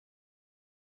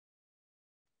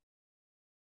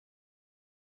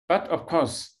 But of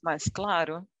course, Mas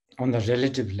claro, on the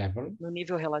relative level, no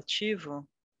nível relativo,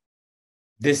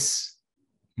 this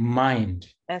mind,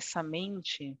 essa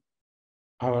mente,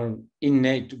 our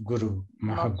innate Guru,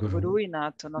 nosso Guru Mahaguru,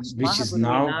 inato, nosso which is Mahaguru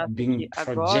now inato, being que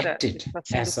agora projected está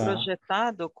sendo as a,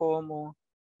 projetado como,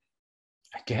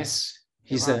 I guess,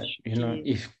 eu he's a, acho you know,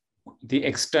 que if the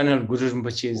external Guru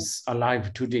Rinpoche is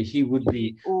alive today, he would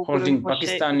be o Guru holding Rinpoche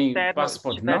Pakistani externo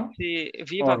passport, no? estivesse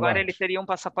vivo Or agora, what? ele teria um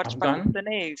passaporte Afghan?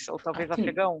 paquistanês, ou I talvez think,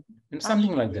 afegão. something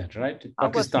Acho like que that, right?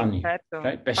 algo assim, Pakistani, certo?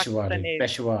 right? Peshawari, Paquistanês,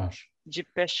 Peshawar. de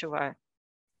Peshawar.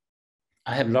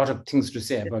 I have a lot of things to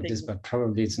say about this, but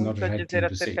probably it's not the right thing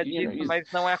to say.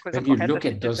 Mas não é a coisa when you correta look de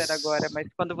at dizer agora. Mas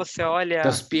quando você olha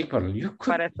those people, you could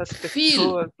para essas feel,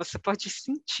 pessoas, você pode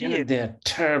sentir, their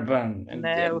turban and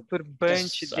né, o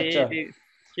turbante deles,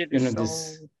 que eles são,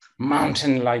 this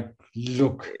mountain-like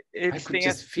look. I could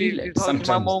just feel it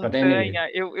sometimes, but anyway,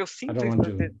 eu sinto I don't isso want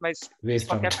às vezes, mas waste de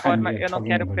qualquer our time forma, here eu não talking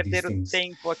quero about perder these o things.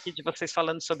 tempo aqui de vocês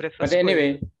falando sobre essas But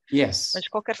anyway, coisas. yes. Mas de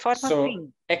qualquer forma, So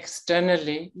sim.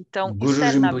 externally, Então, Guru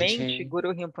externamente,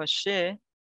 Guru Rinpoche,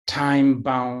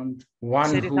 time-bound, one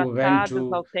seres who went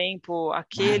atados ao to tempo,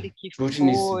 aquele que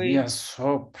Bhutanese, we foi, are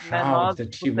so né, proud nós,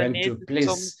 that he went to a bhutaneses, place,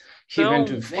 somos he went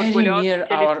to tão very orgulhosos near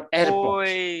que ele our airport.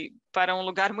 foi para um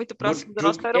lugar muito próximo do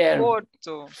Druk nosso Air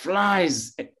aeroporto.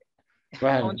 flies,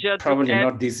 well, Onde a Druk probably Air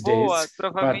not these voa, days,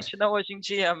 provavelmente não hoje em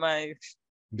dia, mas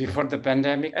before the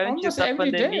pandemic, antes almost da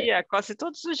every day pandemia, quase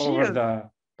todos os over dias the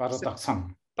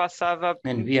Parotaksam. passava And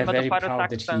em we are cima do very proud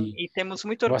that Parotaksam. he E temos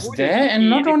muito was orgulho there, de and que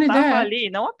not ele only estava that, ali,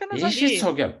 não apenas Yeshe ali.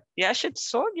 Tsogyal. Yeshe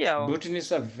Tsogyal.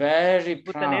 Bhutanese are very Os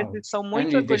proud, bhutaneses são and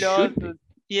muito they should be, orgulhosos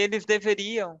e eles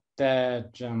deveriam.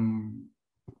 that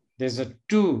there's a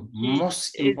two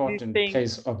most important Existem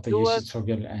place of the duas- Yeshe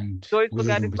Tsogyal and dois Guru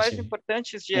lugares mais Rinpoche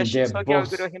importantes de and Yeshe they're Tsogyal e both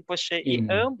Guru Rinpoche, e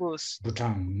in ambos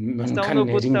Bhutan, estão no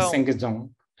Butão,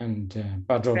 and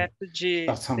Padro perto de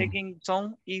Taksang,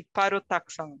 Segenzon e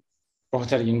Parotaksam,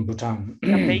 both are in Bhutan.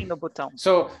 também no Butão.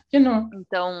 So,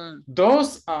 Então,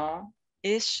 those are,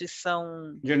 estes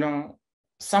são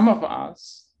some of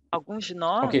us. alguns de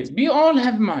nós. Okay, we all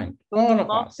have mind, all Todos of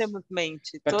nós us. temos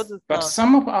mente, But todos but nós.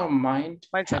 some of our mind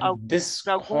Mas have this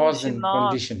para alguns cause de and nós,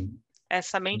 condition,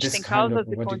 essa mente this tem kind of causas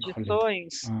e what you call it,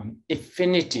 condições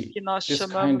affinity, que nós this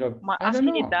chamamos kind of, uma I don't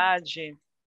know, afinidade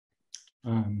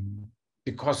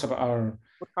because of our,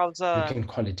 por causa, you can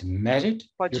call it merit,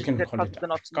 pode you can dizer por call causa it do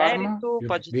nosso karma, mérito,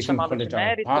 pode we can chamá-lo call de it our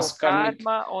mérito, ou past karmic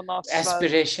karma, ou nossas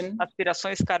aspiration.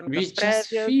 aspirações We kármicas just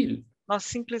prévias. feel Nós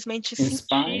simplesmente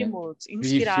inspired, sentimos we feel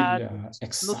inspirados, nos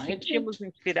excited, sentimos we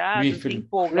inspirados, feel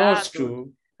empolgados, close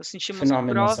to nos sentimos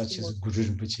phenomena such as próximos Guru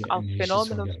Rinpoche aos and Yeshe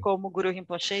fenômenos Tsogyal. como Guru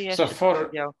Rinpoche e So Yeshe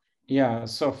Tsogyal.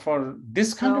 so for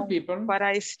this kind of Então, people,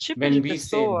 para esse tipo when de we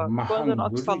say pessoa, quando nós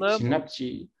Mahaguru falamos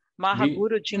Chinapji, Maha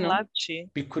Guru Jinlabchi,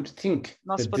 we could think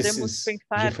nós that this podemos is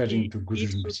pensar referring que to Guru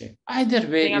isso Rinpoche. Either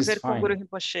way tem a is ver com Guru fine.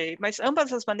 Rinpoche, mas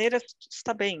ambas as maneiras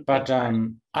está bem. But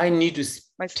I need to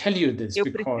Mas tell you this eu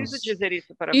preciso because dizer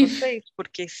isso para if, vocês,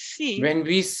 porque se when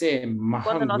we say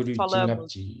quando nós Mahaguru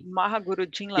falamos Jinlabji, Maha Guru if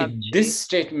Jinlabchi, this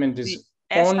statement is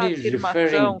essa only referring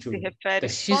afirmação se to refere the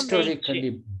somente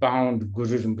historically bound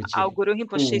Guru ao Rinpoche, Guru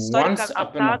Rinpoche who once upon a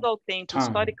atado ao tempo, time,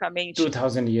 historicamente,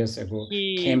 2000 years ago,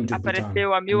 que came to apareceu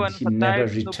Bhutan há 1000 and anos he never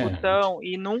atrás no returned. Butão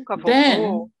e nunca Then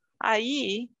voltou.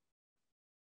 Aí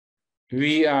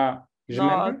we are,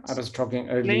 remember, nós, I was talking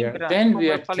earlier, lembra, then como we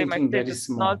eu are falei mais thinking cedo, very nós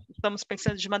small. estamos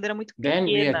pensando de maneira muito Then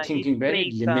we pequena are e thinking very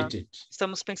estreita. limited.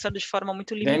 Estamos pensando de forma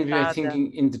muito Then we are limitada.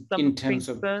 thinking in Estamos terms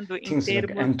of pensando em things like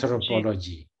termos de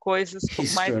anthropology, coisas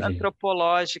mais history,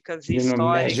 antropológicas e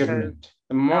históricas. measurement.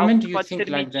 The Algo moment que you pode think ser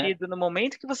like that, medido. No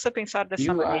momento que você pensar dessa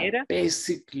you are maneira,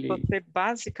 basically você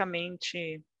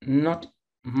basicamente not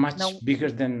much não,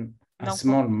 bigger than a não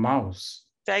small mouse.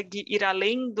 consegue ir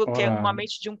além do que uma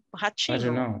mente de um I don't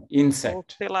ratinho, know, insect. ou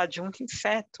sei lá, de um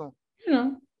inseto.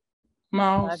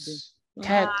 Mouse,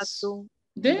 cats, Rato,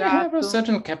 they have a gato.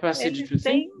 certain capacity Eles to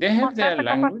têm think. They uma have their certa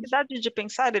language. capacidade de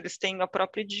pensar, eles têm o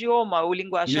próprio idioma, o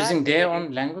linguajar Using their deles.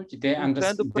 own language, they Usando o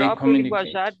understand, they próprio communicate.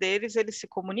 linguajar deles, eles se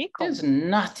comunicam. There's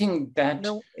nothing that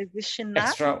Não existe nada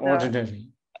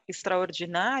extraordinary.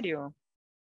 extraordinário.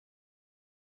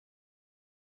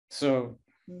 So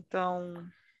Então,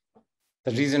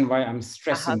 the reason why I'm a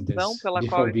stressing razão this pela qual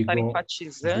before we estar go,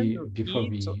 enfatizando before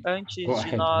isso we antes go de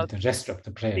ahead nós with the rest of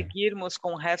the prayer. seguirmos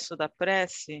com o resto da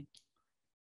prece.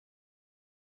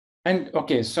 And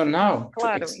okay, so now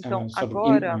Claro, então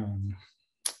agora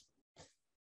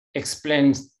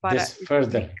explain para this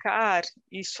further. explicar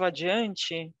isso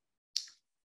adiante,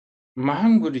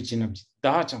 Mahanguru Jinabji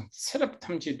Dajang Serap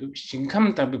Tamji Du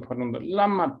Shinkam Tabi Porumba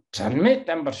Lama Charme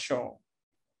Tambar Show.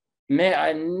 May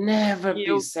I never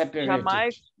be separated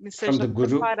jamais me from seja the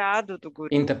Guru separado do Guru,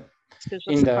 in the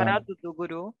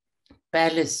Guru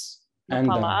palace no and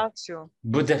palácio the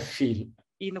Buddha field,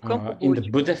 e no campo in the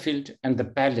búdico, Buddha field and the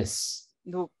palace,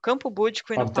 no campo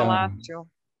búdico e no palácio,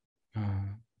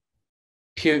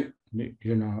 pure,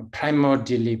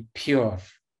 primordially pure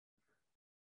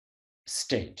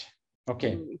state.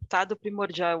 Okay. Estado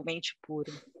primordialmente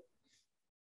puro.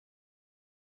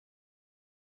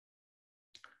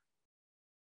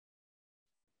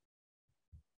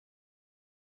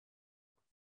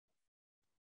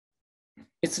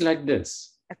 It's like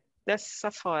this. É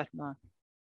dessa forma.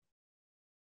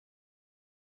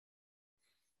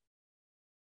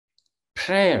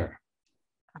 prayer.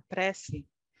 A prece.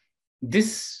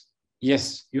 This,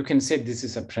 yes, you can say this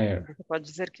is a prayer. Você pode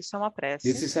dizer que isso é uma prece.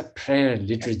 This is a prayer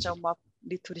liturgy. Essa é uma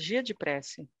liturgia de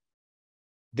prece.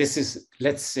 This is,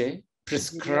 let's say,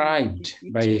 prescribed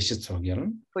by Yeshe Tsogyal.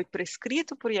 Foi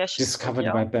prescrito por Yeshe Discovered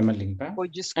Tsogyal. by Pema Lingpa. Foi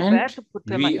descoberto por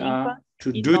Pema We Lingpa. are to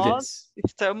E do nós this.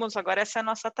 estamos, agora essa é a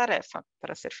nossa tarefa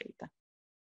para ser feita.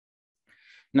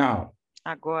 Now,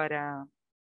 agora,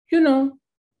 you know,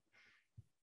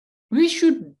 we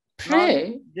should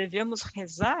pray. Nós devemos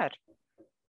rezar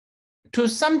to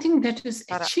something that is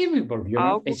achievable, you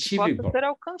know, algo que possa ser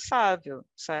alcançável,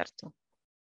 certo?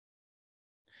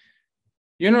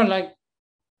 You know, like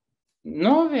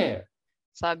nowhere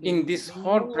Sabe, in this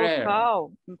whole prayer,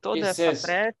 local, em toda essa says,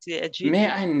 prece é dito may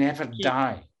I never que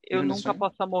die. eu nunca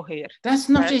possa morrer. That's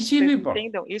not Vocês achievable.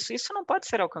 entendam? Isso não pode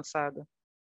ser alcançado.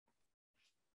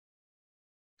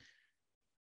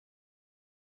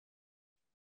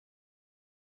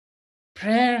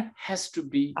 Prayer has to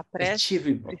be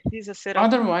achievable. Precisa ser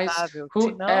Otherwise, alcançável.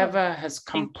 whoever has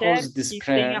composed this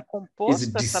prayer is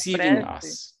deceiving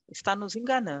us. Está nos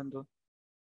enganando.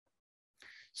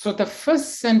 So the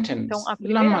first sentence, então, a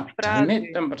primeira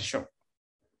frase,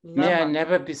 may I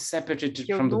never be separated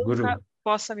from the Guru.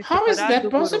 Possa me How is that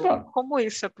possible? Guru. Como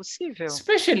isso é possível?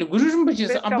 Especially Guru Rinpoche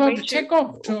is about to take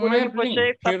off to my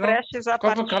plane, you know,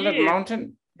 copper-colored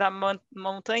mountain. Da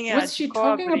montanha What's she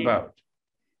talking about?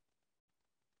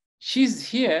 She's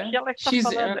here. She's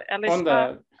on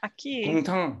the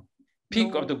Gungtang,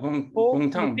 peak of the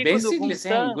Gungtang, basically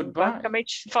saying goodbye.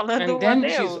 And then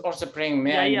she's also praying,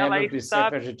 may I never be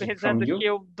separated from you. Que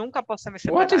eu nunca possa me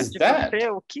separar What is de that? você.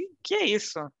 O que é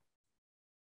isso?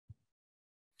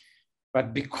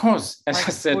 But because, as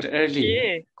I said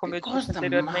earlier, como eu because disse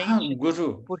the Maha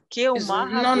Guru porque o is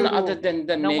Maha none Guru other than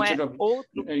the não nature é of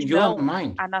outro que your não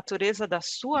mind. a natureza da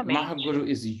sua mente. Maha Guru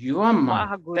is your mind.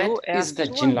 Maha Guru That é is the a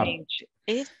sua Jinlab. mente.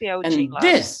 Esse é o And Jinlab.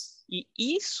 this, E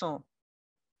isso,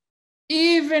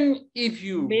 even if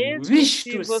you mesmo wish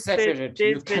se to você separate,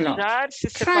 you cannot. desejar se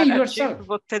Try separar yourself. disso,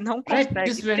 você não Right consegue.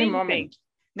 this very moment.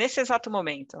 Nesse exato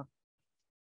momento.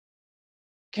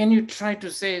 Can you try to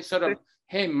say sort of,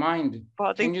 hey mind,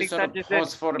 Podem can you sort of dizer,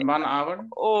 pause for 1 hour?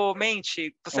 Ô,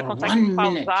 mente, você Or consegue 1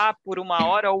 pausar por 1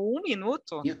 hora ou 1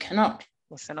 minuto? You cannot.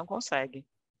 Você não consegue.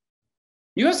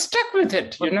 You are stuck with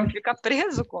it, you know. Você fica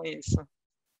preso com isso.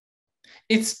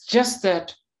 It's just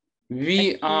that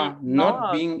we are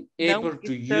not being able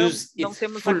to use its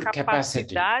full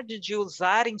capacity. De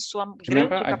usar em sua grande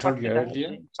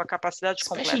capacidade, sua capacidade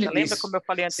completa. Lembra como eu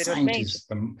falei anteriormente?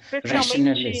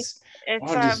 Especialmente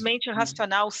essa mente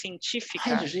racional científica.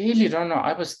 I really don't know.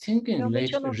 I was thinking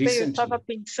Realmente eu não sei, eu estava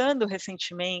pensando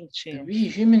recentemente. We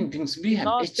human beings, we have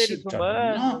nós seres achieved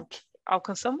humanos a lot.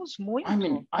 Alcançamos muito. I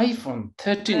mean, iPhone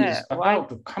 13 is about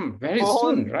to come very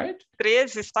soon, right?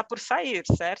 13 está por sair,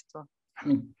 certo? I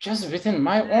mean, just within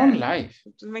my own life.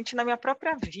 Simplesmente na minha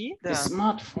própria vida. The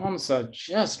smartphones are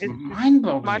just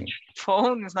mind-boggling.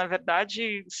 Smartphones, na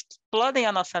verdade, explodem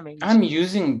a nossa mente. I'm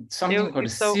using something called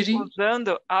Siri. Eu estou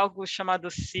usando algo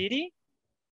chamado Siri.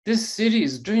 This Siri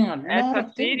is doing a lot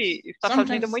of Siri things. está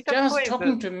fazendo muitas just coisas.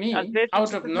 Talking to me Às vezes,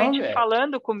 out of nowhere.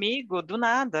 falando comigo do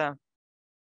nada.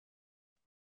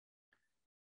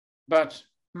 But,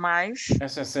 mas,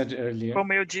 as I said earlier,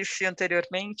 como eu disse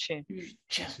anteriormente,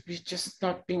 we're just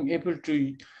not being able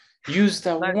to use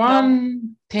the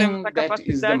one thing that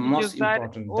is the most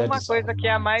important. Uma coisa que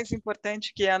é a mais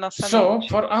importante, que é a nossa mente.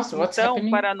 For us, what's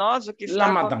happening? Para nós, o que está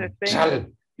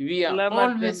acontecendo? We are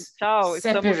always separated.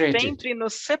 Estamos sempre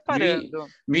nos separando.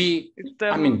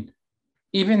 I mean,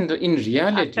 even though in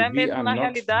reality we are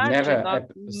not never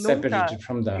separated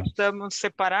from the estamos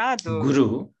separados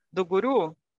do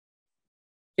Guru.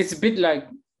 It's a bit like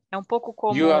pouco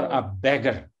como you are a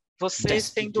beggar, você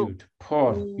sendo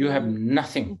poor, you have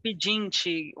nothing,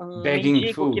 pedinte, begging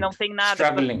mendigo food, que não tem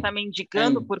nada, você está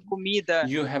mendigando por comida.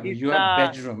 You have your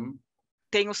bedroom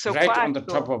tem o seu right quarto on the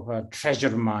top of a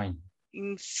treasure mine.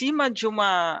 Em cima de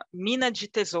uma mina de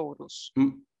tesouros.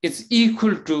 It's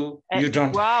equal to you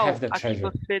don't have the treasure.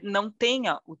 Que você não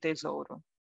tenha o tesouro.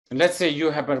 Let's say you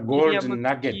have a gold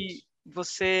nugget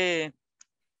você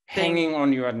hanging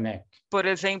on your neck. Por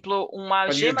exemplo,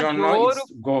 uma gema de ouro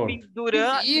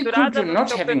pendurada no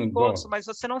seu pescoço, mas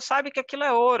você não sabe que aquilo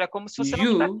é ouro, é como se você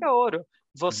não tivesse ouro.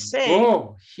 Você,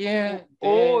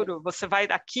 ouro, você vai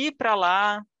daqui para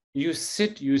lá. You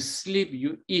sit, you sleep,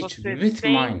 you eat with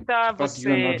mind, but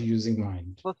you are not using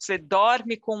mind. Você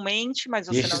dorme com mente, mas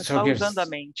você não está usando a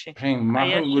mente.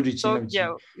 Maha Guru Yeshe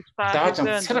Tsogyal está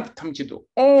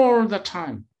all the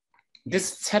time. This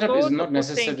setup is not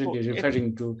necessarily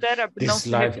referring to this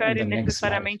life and the next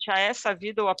life. A essa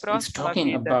vida ou a próxima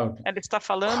vida. Ela está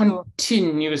falando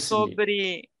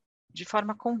sobre de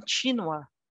forma contínua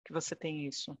que você tem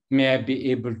isso. May I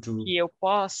be able to que eu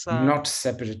possa not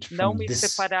separate não from me this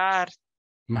separar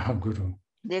Mahaguru,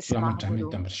 desse Lama Mahaguru.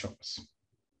 Dhamma Shows.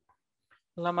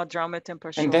 Lama Dhamma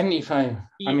And then if I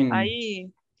mean, aí,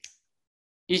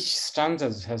 each stanza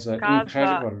has an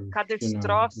incredible, cada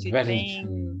estrofe wealth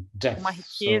tem depth. uma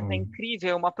riqueza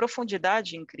incrível, uma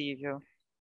profundidade incrível.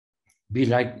 We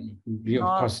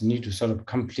of course need to sort of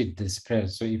complete this prayer.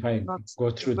 So if I go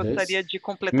through this, gostaria de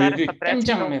completar essa prece,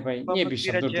 então vamos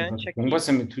vir adiante aqui.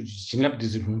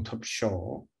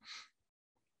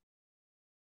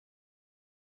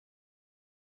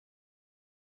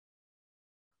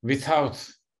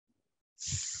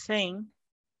 Sem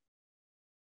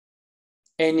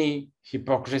any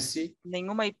hypocrisy,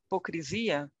 nenhuma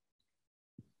hipocrisia,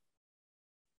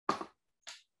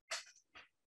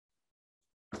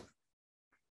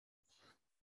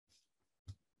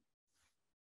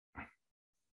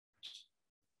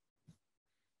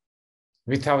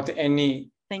 without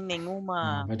any, sem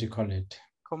nenhuma, what do you call it?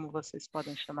 Como vocês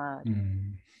podem chamar?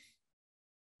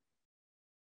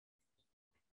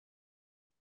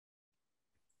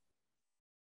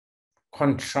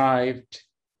 Contrived,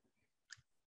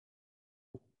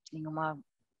 nenhuma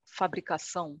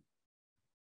fabricação,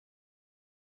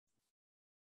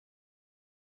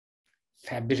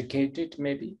 fabricated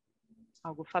maybe,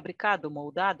 algo fabricado,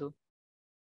 moldado,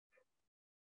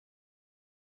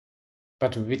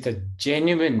 but with a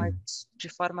genuine, mas de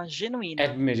forma genuína,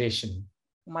 admiration,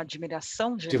 uma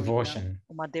admiração genuína, devotion,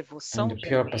 uma devoção and pure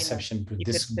genuína perception to e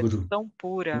this percepção Guru.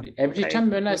 pura. Every time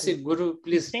when I say Guru,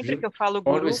 please Sempre que eu falo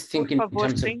Guru, always think por favor,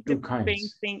 in terms of sempre two kinds: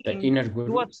 pensem the em inner Guru,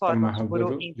 duas the formas, o Mahaguru,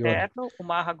 Guru interno, o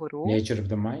Mahaguru, nature of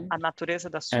the mind, a natureza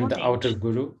da sua and the outer mente,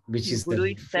 Guru, which e o is the Guru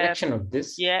reflection interno, of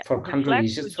this. que é For o Khandro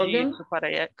Yeshe reflexo Tsogyal, disso para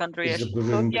Khandro is Yeshe the Guru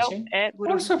Tsogyal, Rinpoche. é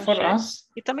Guru Also for Rinpoche, us,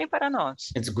 e também para nós,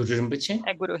 it's Guru Rinpoche.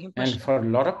 é Guru Rinpoche. And for a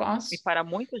lot of us, E para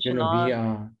muitos de we nós,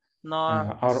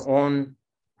 are our own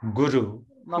Guru,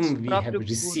 nosso whom we have próprio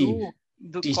received Guru,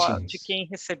 de teachings. quem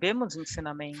recebemos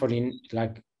ensinamento. For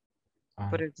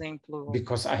Por exemplo,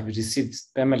 because I have received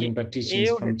Pemalimpa teachings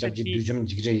eu from Jabji recebi Dujam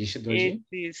Jigre Yeshe Doji.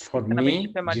 esses For ensinamentos de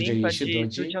me, Pema Jigre Limpa Yeshe de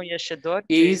Doji Dujam Yeshe Dorje,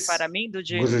 is para mim,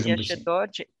 Dujam Guru Yeshe Rinpoche.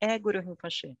 Dorje é Guru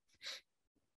Rinpoche.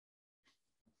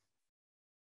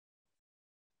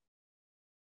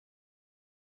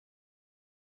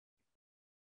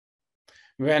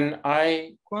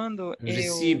 Quando eu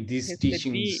received these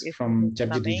teachings from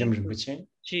Jabji Dujam Rinpoche,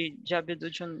 de Jabji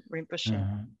Dujam Rinpoche,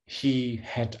 he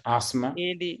had asthma.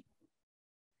 Ele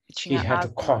He tinha had to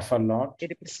asma, cough a lot.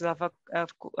 ele precisava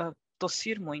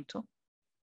tossir muito.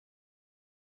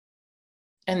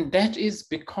 And that is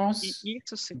because E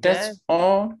isso se that's deve,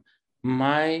 all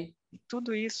my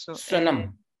tudo isso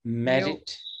sonam,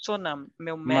 merit,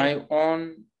 meu my mérito,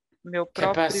 own minha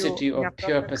capacity própria of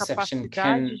pure perception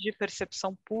capacidade can, de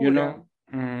percepção pura,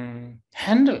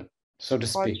 handle, so to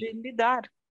speak. pode lidar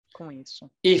com isso.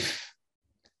 If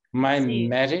my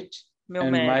merit Meu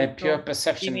and my mérito pure e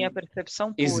perception minha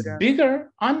percepção is pura bigger,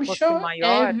 I'm fosse sure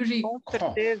maior, every com cough,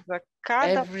 certeza,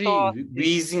 cada every tosse,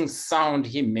 wheezing sound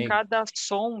he made cada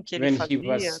som que ele when he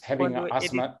fazia was having quando an ele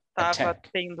asthma estava attack,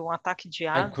 tendo um ataque de I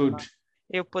asma, could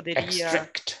eu poderia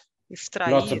extract lots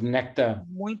extrair of nectar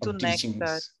muito of néctar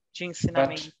teachings. de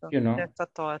ensinamento But, dessa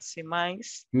tosse,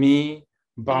 mas me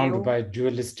bound eu, by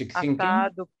dualistic thinking,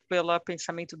 atado pelo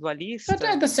pensamento dualista, but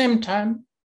at the same time,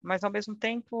 mas ao mesmo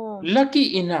tempo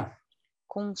lucky enough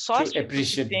com to sorte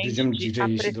appreciate suficiente de Dujam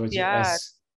Yeshe Doji apreciar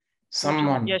as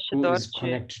someone Yeshe who is Dorje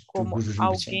connected to como Guru Rinpoche.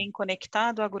 alguém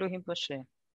conectado a Guru Rinpoche.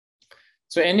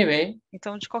 So anyway,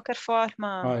 Então, de qualquer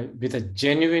forma, with a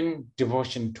genuine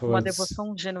devotion uma towards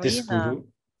devoção this genuína Guru,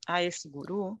 a esse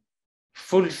Guru,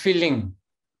 fulfilling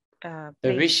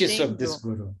the wishes of this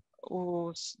preenchendo Guru,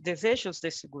 os desejos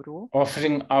desse Guru,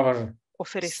 offering our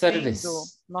oferecendo service.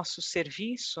 nosso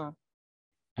serviço.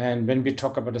 And when we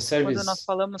talk about the service, Quando nós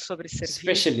falamos sobre serviço,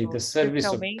 especially the service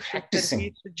of especialmente o practicing,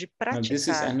 serviço de now this is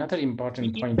praticar, another important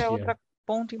e point isso é here. outro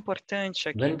ponto importante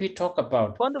aqui. When we talk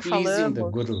about Quando pleasing the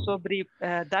falamos Guru, sobre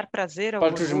dar prazer ao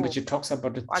Patrul Guru, Rinpoche talks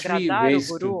about the three agradar o ways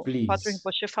to Guru, please. Patrul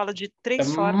Rinpoche fala de The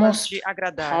três formas most de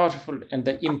agradar. powerful and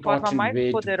the A forma important mais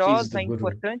way to please poderosa the e Guru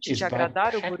importante is de by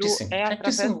agradar o Guru practicing. é através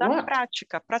Practicing da what?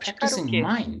 prática. Praticar o Practicing quê?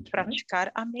 mind. Right?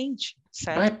 Praticar a mente, By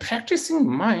certo? practicing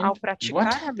mind, Ao what praticar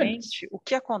a happens? mente, o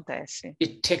que acontece?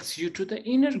 It takes you to the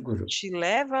inner Guru. Te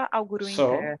leva ao Guru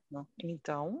So, interno.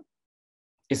 Então,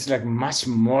 it's like much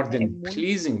more than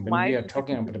pleasing. When we are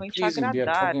talking about pleasing, we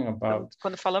are talking about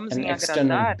quando falamos an em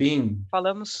external agradar, being,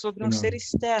 falamos sobre ser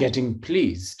externo getting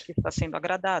pleased. que está sendo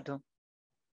agradado.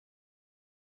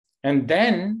 And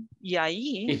then, e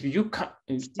aí, if you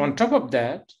on top of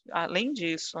that, além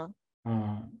disso,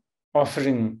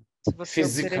 offering se você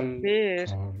physical, oferecer,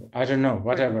 I don't know,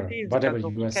 whatever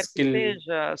your skill,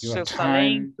 seja, your seus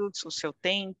time, talentos, o seu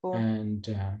tempo, and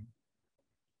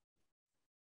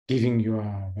giving your,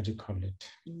 what do you call it,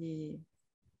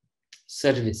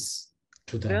 service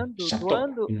to the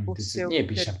doando o seu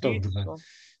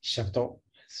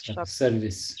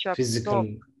serviço, service, physical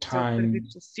time,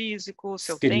 serviço físico,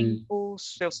 seu skill, tempo,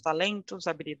 seus talentos,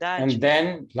 habilidades. And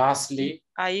then, lastly,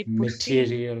 aí,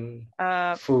 material, fim,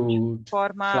 food,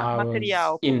 forma flowers,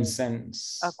 material,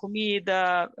 incense, a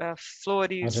comida,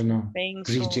 flores,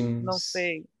 greetings, não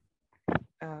sei.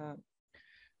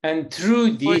 And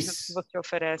through coisas this, que você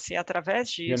oferece, e através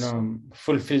disso,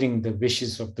 fulfilling the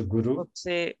wishes of the Guru,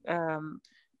 você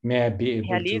may I be able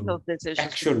realiza os to desejos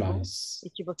actualize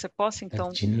e que você possa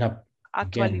então Jinlab.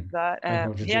 atualizar,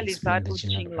 realizar o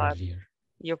Jinlab.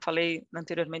 E eu falei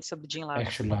anteriormente sobre Jinlab.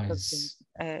 Actualize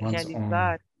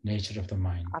realizar nature of the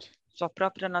mind. a sua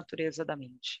própria natureza da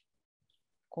mente,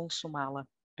 consumá-la.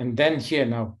 And then here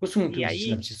now, e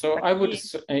aí, so I would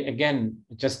again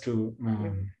just to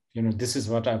this is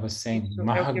what I was saying.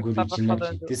 Maha Guru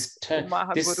Jinlabji. This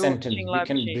sentence we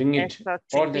can bring it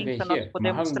all the way here.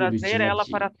 Maha Guru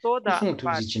Jinlabji. Kusung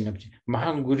Tuji Jinlabji.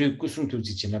 Maha Guru Kusung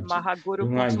Tuji Jinlabji. Maha Guru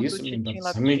Kusung Tuji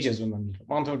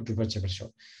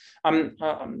Jinlabji.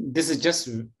 This is just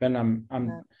when I'm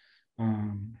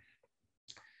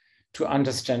to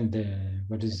understand the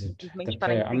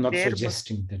prayer. I'm not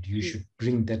suggesting that you should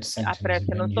bring that sentence. A prece,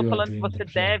 não estou falando que você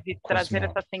deve trazer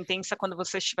essa sentença quando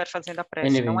você estiver fazendo a prece.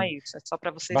 Anyway, não é isso. É só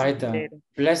para vocês entenderem.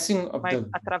 Blessing of Mas the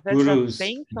através Guru's da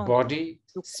bênção body,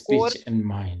 do speech corpo, and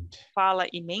mind. Fala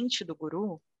e mente do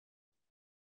Guru.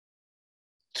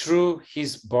 Through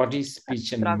his body,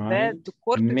 speech and mind, do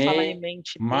corpo may fala e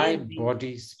mente my dele,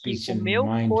 body, speech que and o meu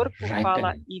mind corpo ripen.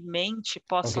 fala e mente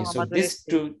possam So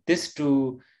amadurecer. this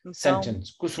two Então,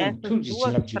 sentence, essas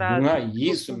duas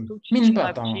frases,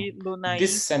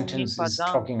 this sentence is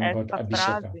talking about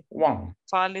Abhisheka, Wang.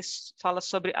 Fala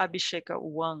sobre Abhisheka,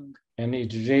 Wang. And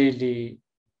it really,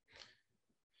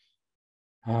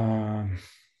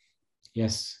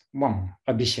 yes, Wang,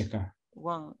 Abhisheka.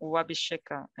 Wang, o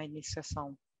Abhisheka, a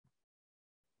iniciação.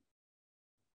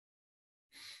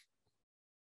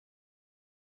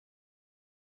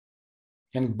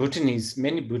 And Bhutanese,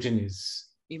 many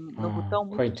Bhutanese are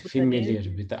quite familiar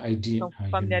with the idea,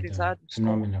 the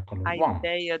phenomena called Wang.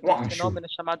 Ideia do fenômeno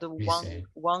chamado Wang,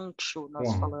 Wangshu,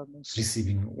 nós falamos.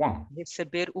 Receiving Wang.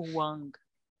 Receber o Wang.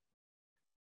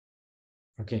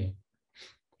 Okay.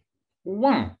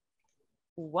 Wang.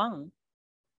 Wang.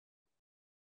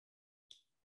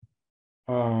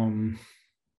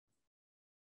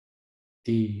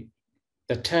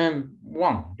 The term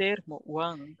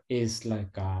Wang is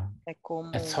like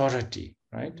authority,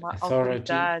 right?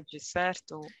 Authority,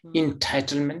 certo?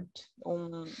 Entitlement.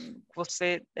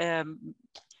 Você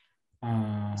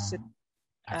I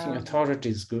think authority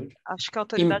is good. Acho que a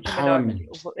autoridade Empowerment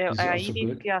é melhor. A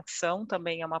iniciação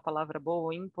também é uma palavra boa,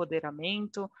 o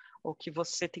empoderamento, ou que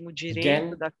você tem o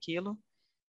direito daquilo.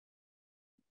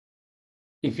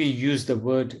 If you use the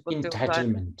word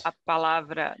entitlement, a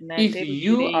palavra, né, if ter o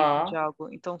you direito are, de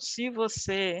algo. Então, se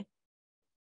você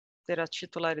ter a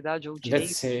titularidade ou o direito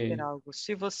de ter algo,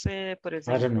 se você, por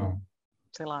exemplo, I don't know,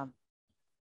 sei lá,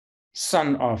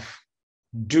 son of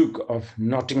Duke of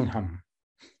Nottingham,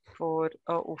 for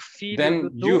o filho then do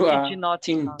Duque de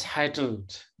Nottingham.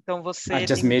 Entitled. Então você I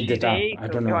just tem made direito, that up. I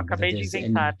don't know, eu acabei de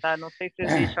inventar, any... tá? Não sei se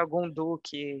existe algum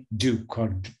duque Duke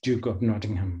called Duke of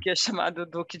Nottingham. Que é chamado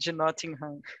Duque de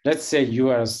Nottingham. Let's say you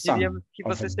are a son Diríamos que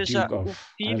você seja o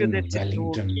filho desse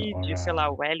duque de, sei lá,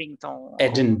 Wellington,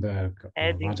 Edinburgh,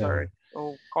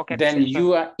 ou qualquer then que seja.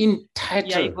 You are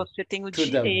entitled e aí você tem o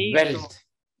direito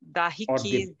da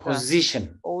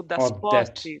riqueza ou das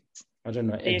posses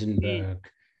Edinburgh,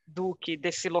 Duque,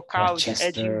 desse local de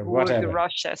Edimburgo,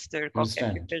 Rochester,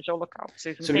 qualquer que seja o local.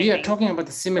 Vocês so we are talking about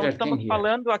the similar então, estamos thing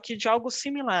falando aqui de algo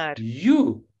similar.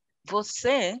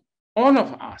 Você, all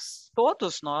of us,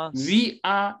 todos nós, we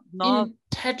are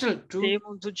entitled to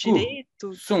temos o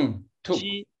direito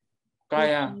de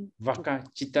Kaya, Vaka,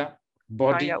 Chitta,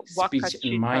 body, speech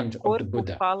and mind of the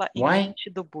Buddha. Fala e mente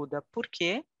do Buda. Por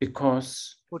quê?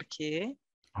 Porque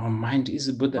our mind is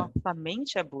Buddha. Nossa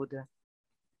mente é Buda.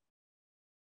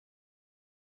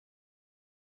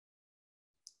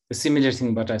 a similar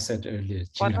thing what I said earlier.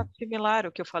 Forma similar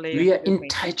o que eu falei. We are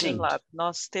entitled.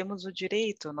 Nós temos o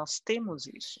direito, nós temos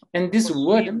isso. And this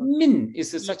word min is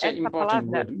such an important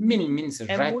word. Min means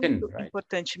ripen, right?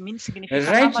 Importante. Min significa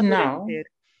right amadurecer. Now,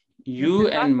 you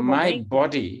and my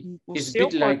body is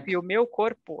bit like e o meu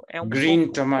corpo é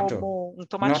green tomato, como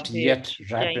tomate not yet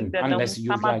verde, ripened, que ainda unless you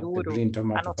não está like the green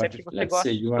tomato. a não ser que você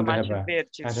goste de tomates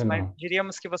verdes, mas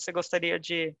diríamos que você gostaria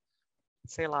de,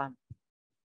 sei lá,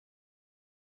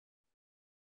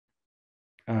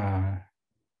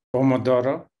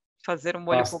 pomodoro, fazer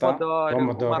molho pomodoro,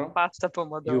 uma pasta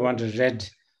pomodoro. You want a red,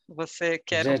 você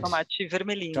quer tomate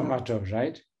vermelhinho. Tomato,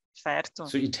 right? Certo?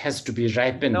 So it has to be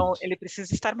ripened. Então ele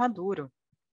precisa estar maduro.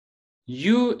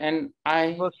 You and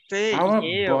I, você our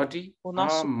e eu, body, o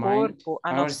nosso corpo,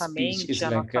 a nossa mente,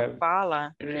 a nossa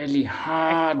fala really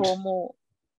hard, como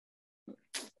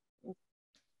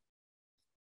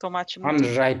tomate muito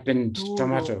unripened duro,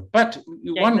 tomato. But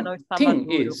one thing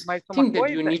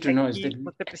that you need to know is that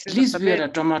at least we are a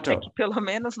tomato. Que pelo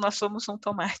menos nós somos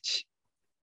tomate.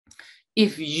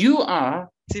 If you are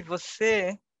se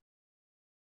você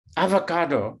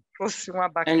avocado, fosse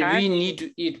abacate, and we need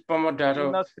to eat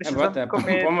pomodoro, nós precisamos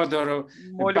comer molho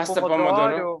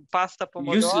pomodoro, pasta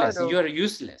pomodoro, useless. You are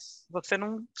useless. Você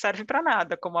não serve para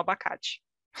nada como abacate.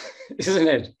 Isn't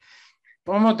it?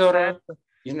 Pomodoro,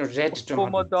 you know, red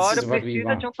tomato. Pomodoro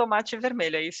precisa de tomate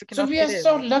vermelho, é isso que nós queremos.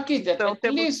 So we are so lucky that então, at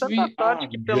least we are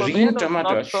que pelo green menos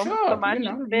tomato. Nós somos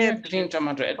tomate verde. Green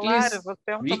tomato. At claro, least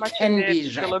você we tomate can verde.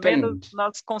 be Pelo menos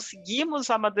nós conseguimos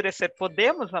amadurecer,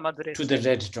 podemos amadurecer. To the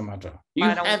red tomato. You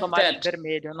para have tomate that,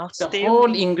 vermelho. Nós the temos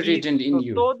whole ingredient isso, in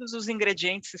you. Todos os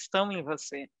ingredientes estão em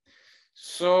você.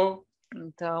 So,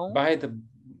 então, by the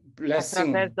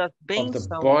blessing através das of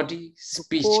the body,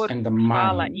 speech, corpo, and the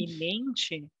fala mind, e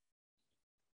mente,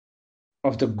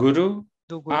 of the Guru,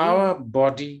 our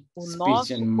body, o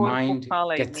speech, and mind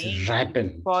gets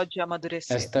ripened pode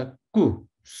amadurecer. as the Ku,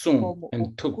 Sung,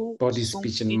 and Tuk, body,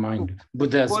 speech, and mind.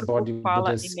 Buddha's body,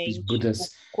 Buddha's speech, Buddha's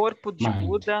o corpo de mind.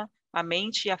 Buda, a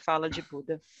mente e a fala de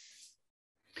Buda.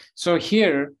 So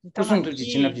here, então, so when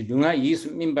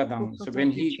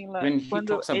he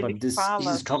talks about this,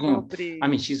 he's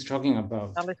talking, she's talking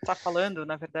about ela está falando,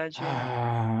 na verdade,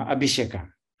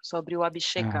 Abhisheka. Sobre o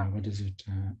Abhisheka. What is it?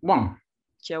 Wang.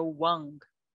 Que é o Wang.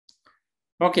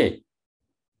 Okay.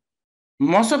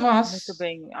 Most of us, muito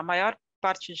bem, a maior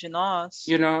parte de nós,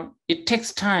 you know, it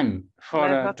takes time for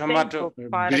a tomato,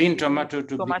 green tomato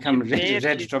to become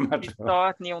red tomato. Se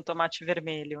torne tomate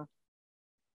vermelho.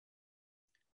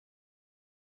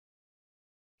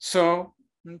 So,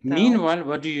 então, meanwhile,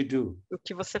 what do? O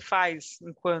que você faz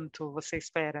enquanto você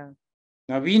espera?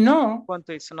 Now we know.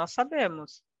 Enquanto isso, nós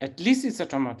sabemos. At least it's a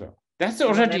tomato. That's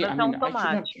already, I mean, I should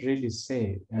not really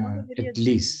say at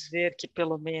least. Dizer que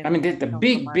pelo menos I mean, the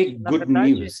big good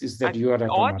news is that you are a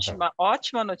tomato.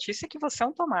 Ótima notícia é que você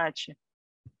é tomate.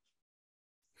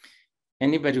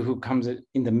 Anybody who comes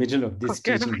in the middle of this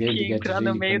teaching, they will get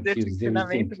really confused. They will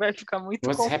think,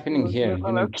 what's happening here?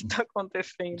 You know,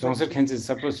 Dr. Kenzi is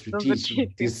supposed to teach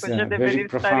this very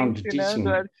profound teaching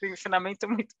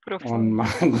on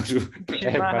Maha Guru, but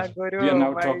we are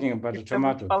now talking about a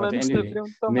tomato. But anyway,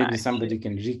 maybe somebody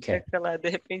can recap. De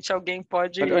repente alguém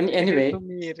pode anyway,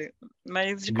 resumir.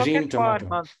 Mas de qualquer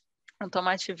forma,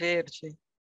 tomate verde.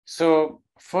 So,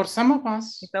 for some of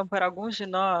us, então, para alguns de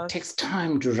nós, takes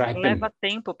time to ripen. Leva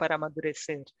tempo para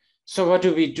amadurecer. So, what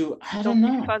do? I don't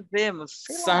know. O que fazemos?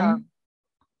 Sun.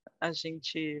 A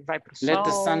gente vai para o sol. Let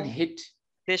the sun hit.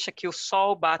 Deixa que o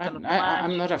sol bata no tomate.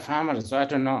 I'm not a farmer, so I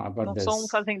don't know about this. Não sou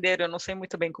fazendeiro, eu não sei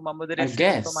muito bem como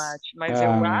amadurecer o tomate, mas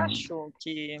eu acho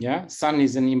que sun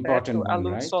is an important one, a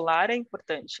luz solar é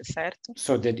importante, certo?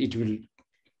 So that it will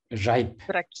ripe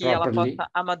para que ela possa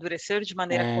amadurecer de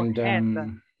maneira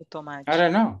correta o tomate. I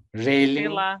don't know, railing,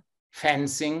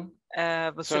 fencing,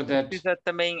 você precisa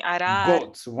também arar.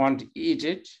 Goats won't eat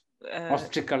it.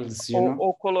 Obstacles, you know.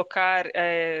 Ou colocar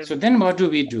so then what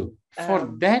do?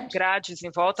 For that, grades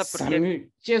em volta, porque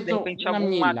de repente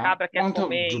alguma cabra quer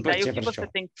comer. Daí o que você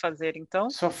tem que fazer, então?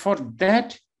 So for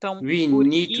that, we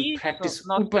need to practice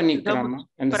Upanikrama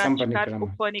and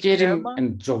Sampanikrama, Kerim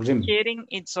and Dzogrim. Kerim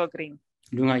e Dzogrim.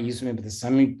 Lunga yisme bata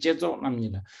sami jeto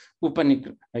namila.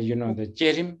 Upanik, you know, the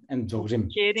Kerim and Dzogrim.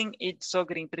 Kerim e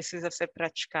Dzogrim precisa ser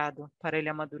praticado para ele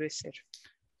amadurecer.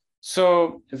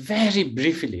 So, very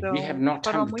briefly, we have no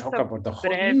time to talk about the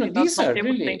whole. You know, these are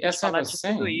really, as I was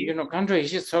saying, you know, Khandro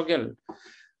Yeshe Tsogyal,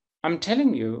 I'm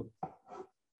telling you,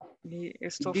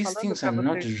 these things are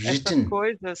not written. Essas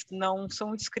coisas não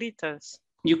são escritas.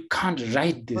 You can't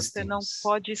write these Você não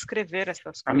pode escrever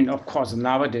essas coisas. I mean, of course,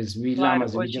 nowadays, we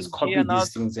lamas, we just copy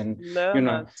these things and, you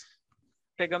know,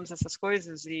 pegamos essas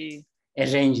coisas e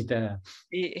arrange the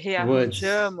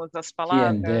rearranjamos as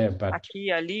palavras aqui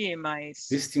e ali, mas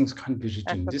these things can't be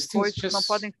written. essas coisas não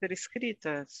podem ser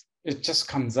escritas. It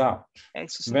just comes out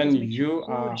Isso when simplesmente you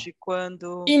surge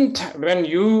quando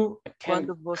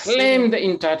você claim the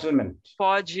entitlement.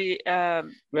 Pode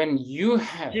when you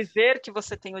have dizer que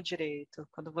você tem o direito,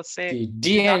 quando você the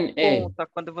DNA conta,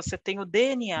 quando você tem o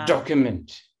DNA, document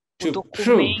o to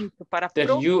documento para that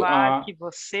you provar are que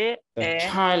você the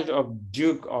child of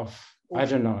Duke of I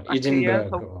don't know a Edinburgh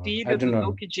criança, o or filho I don't do know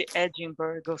Duque de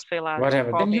Edinburgh, ou sei lá,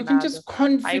 whatever. Then you can just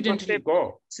confidently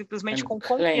go simplesmente and com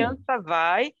claim. confiança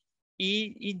vai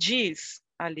e diz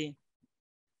ali.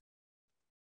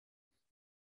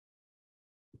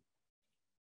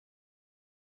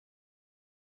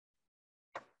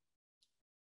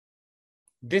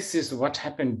 This is what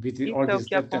happened with all Isso é o these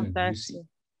que tertons, you acontece see.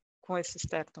 com esses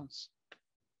tertons.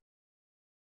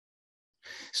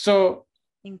 So,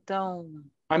 então,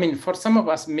 I mean, for some of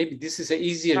us, maybe this is an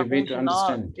easier way to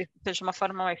understand. Isso seja uma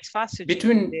forma mais fácil de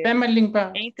Between entender. Pema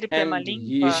Lingpa Entre Pema and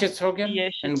Lingpa Yeshe Tsogyal e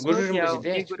Yeshe and Guru Tsogyal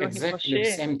Rinpoche, e Guru exactly the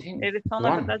Rinpoche, same thing. eles são,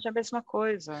 na verdade, a mesma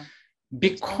coisa.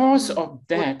 Because of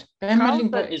that, Pema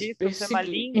Lingpa is disso,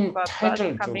 basically Pema Lingpa,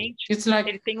 entitled to. It's like,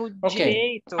 ele tem o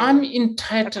okay, direito. I'm É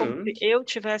entitled. como se eu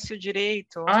tivesse o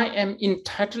direito. I am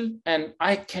entitled and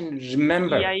I can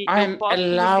remember. E aí, I am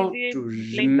allowed to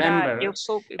remember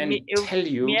and tell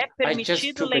you, me é I just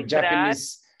permitido took a lembrar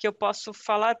Japanese, que eu posso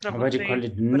falar para what do you você, call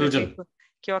it, por noodle, exemplo,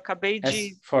 que eu acabei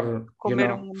de for, comer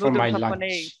you know, um for noodle my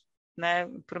japonês, lunch. né,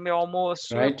 para o meu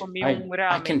almoço, Right? eu comi I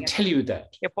ramen. can tell you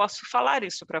that. Eu posso falar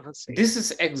isso para você. This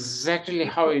is exactly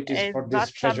how it is for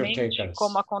these treasure takers.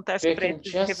 Como acontece They para can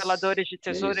esses just, reveladores de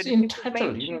tesouro, it's eles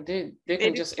entitled, you know, they can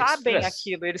eles just sabem express.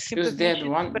 aquilo, eles Because they're simplesmente the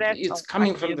one, expressam it's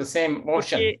coming from aquilo, the same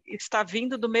ocean. porque está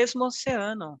vindo do mesmo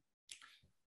oceano.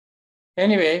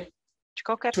 Anyway, de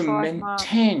qualquer to forma,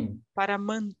 maintain para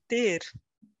manter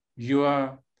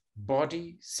your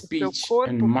body, speech, o seu corpo,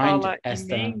 and mind fala as e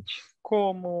the mente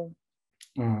como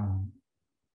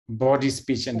body,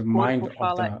 speech, and o mind corpo of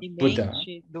fala the e Buddha,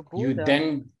 mente do you Buda,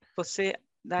 then você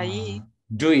daí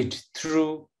do it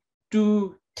through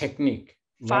two techniques.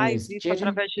 One faz is isso Keren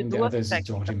através de and the duas other is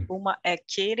técnicas. Jorim. Uma é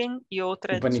Keren e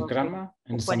outra é Upanikrama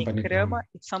and Sampanikrama.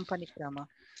 e Sampanikrama.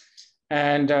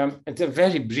 And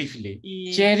very briefly,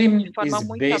 E Kerim de forma is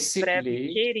muito breve,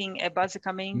 basically Keren é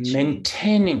basicamente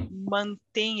maintaining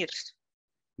manter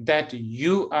that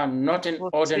you are not an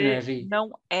ordinary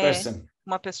não é person.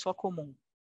 uma pessoa comum.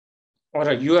 Or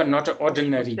you are not an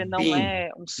ordinary Você não being. é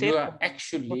ser You are comum.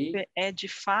 actually Você é de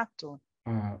fato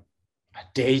a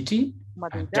deity, uma a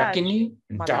deidade, Dakini,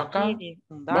 uma Daka, Dakini,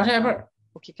 Daka, whatever.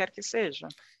 o que quer que seja.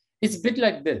 It's a bit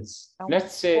like this.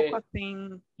 Let's say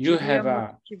assim, you have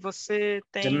a que você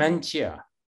tem dementia.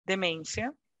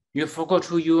 demência. You forgot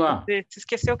who you are. Você se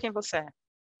esqueceu quem você é.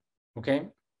 Okay?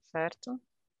 Certo?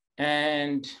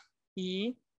 And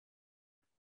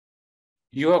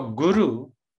your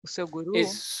guru o seu guru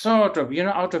is sort of, you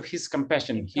know, out of his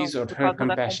compassion, então, his or por her causa da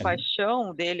compassion,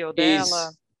 compaixão dele ou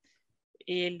dela,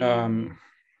 ele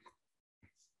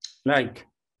like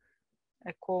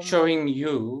é como showing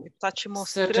you está te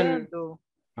certain mostrando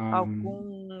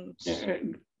alguns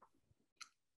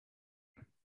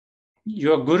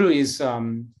your guru is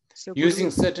using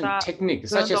certain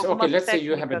techniques, such as, okay, let's say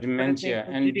you have a dementia,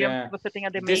 exemplo,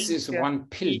 and this is one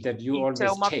pill that you always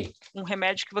take.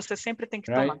 Remédio que você sempre tem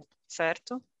que tomar,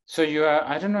 certo? So you are,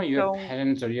 I don't know, your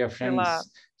parents or your friends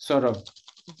sort of,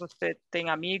 você tem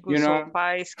amigos ou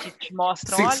pais que te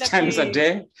mostram, 6 times a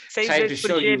day, 6 vezes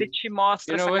por dia ele te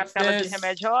mostra essa cartela de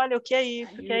remédio, olha o que é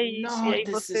isso, o que é isso, e aí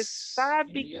você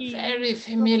sabe que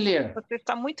você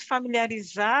está muito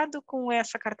familiarizado com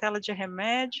essa cartela de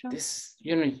remédio,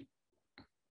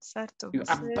 certo?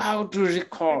 Você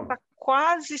está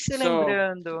quase se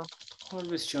lembrando.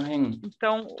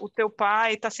 Então, o teu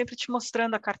pai está sempre te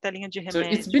mostrando a cartelinha de remédio. So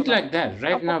it's a bit like that.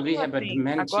 Right now we have a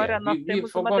dementia. Agora nós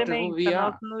temos uma demência,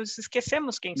 nós nos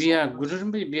esquecemos quem somos. Nós somos Guru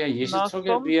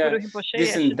Rinpoche,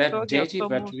 Yeshe Tsogyal,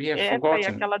 somos essa e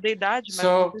aquela deidade, mas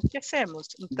nós esquecemos.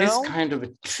 Então,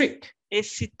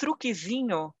 esse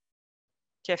truquezinho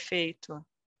que é feito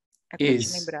é para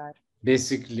te lembrar.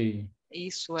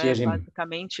 Isso é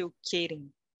basicamente o Keren.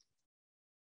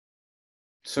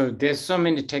 So there's so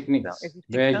many techniques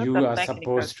where you are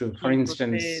supposed to, for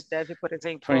instance,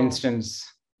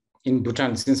 in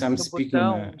Bhutan, since I'm speaking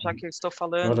já que eu estou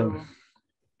falando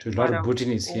to a lot of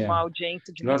Bhutanese here, a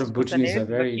lot of Bhutanese are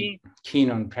very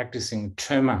keen on practicing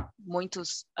trema.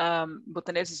 Muitos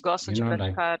butaneses gostam de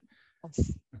praticar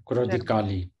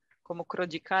Krodikali. Como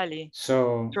Krodikali.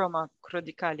 So Troma,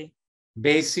 Krodikali.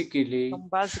 basically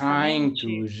trying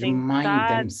to remind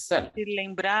themselves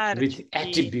with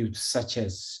attributes such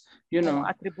as, you know,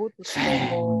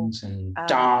 fangs and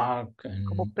dark and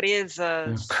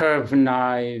curved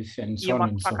knife and so on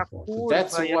and so forth.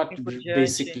 That's what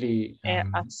basically,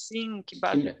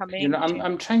 you know,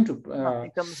 I'm trying to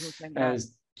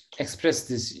express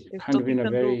this kind of in a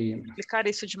very, explicar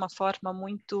isso de uma forma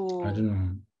muito, I don't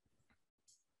know,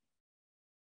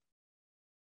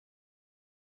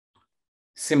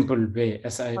 simple way,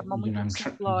 as I, you know, I'm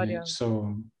trying.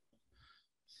 So,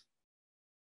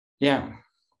 yeah.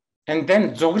 And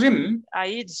then Dzogrim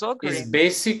is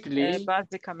basically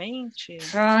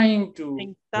trying to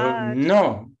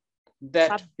know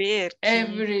that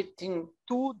everything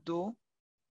tudo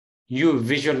you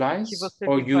visualize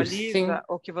or you think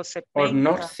or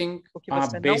not think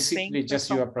are basically just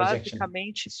your projection.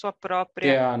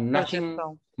 They are nothing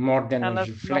more than a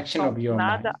reflection of your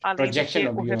mind, projection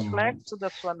of your mind.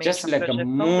 Just like a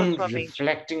moon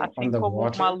reflecting on the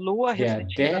water, they are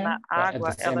there, but at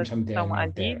the same time they are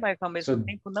not there. So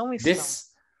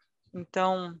this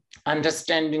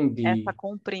understanding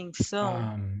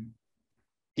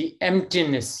the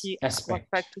emptiness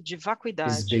aspect de vacuidade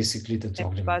is basically the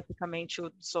Dzogrim. Basicamente o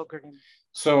Dzogrim.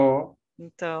 So,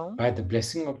 by the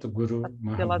blessing of the Guru,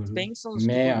 pelas bênçãos do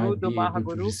Guru, do Maha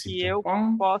Guru, que eu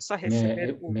possa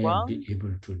receber o Wang,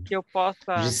 que eu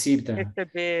possa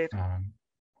receber,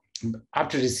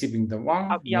 after receiving the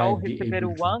Wang, e ao receber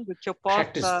o Wang, que eu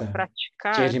possa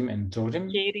praticar Kerim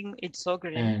e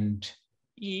Dzogrim, and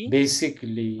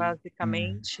basically,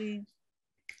 basicamente,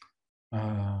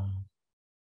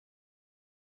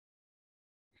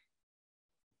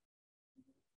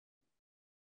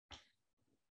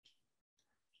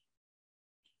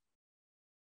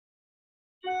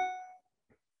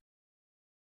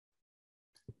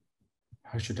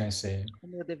 how should I say?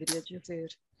 Como eu deveria dizer?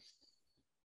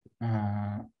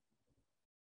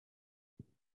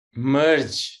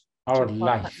 Merge our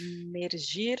life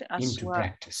into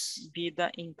practice. Vida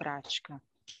em prática.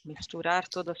 Misturar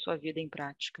toda a sua vida em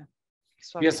prática.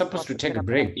 We are supposed to take a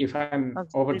break. If I'm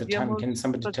over the time, can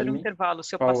somebody tell me? Intervalo.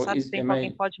 Se eu passar do tempo,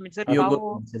 alguém pode me dizer?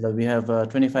 We have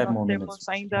 25 more minutes. Temos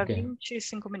ainda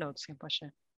 25 minutos, Rinpoche,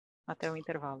 até o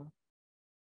intervalo.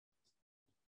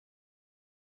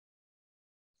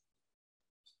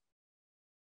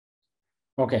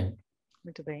 Okay.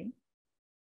 Muito bem.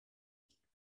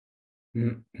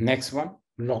 Next one.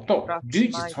 Loto.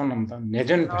 Duji sonamda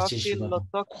neden parchishibada.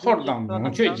 Khordam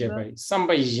nongcho jebai.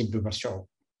 Sambai jindu barsho.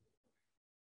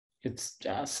 It's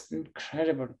just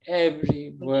incredible. Every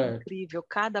word. Incrível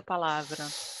cada palavra.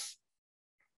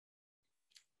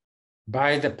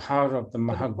 By the power of the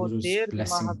Maha Guru's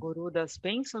blessing. Maha Guru, das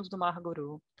bênçãos do Maha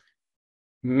Guru.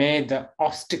 May the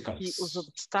obstacles.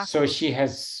 So she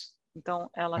has, então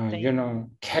ela tem, you know,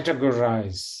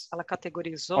 categorized. Ela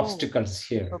categorizou obstacles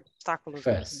here os obstáculos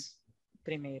first.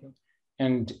 Primeiro.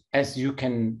 And as you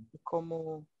can,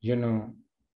 como, you know,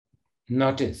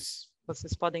 notice.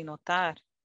 Vocês podem notar.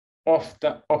 Of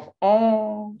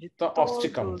all the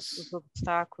obstacles. Os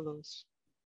obstáculos.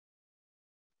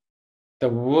 The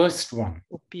worst one,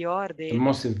 o pior deles, the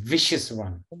most vicious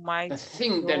one, o mais the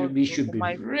thing that we should be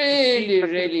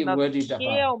really worried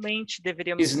about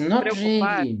is not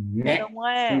really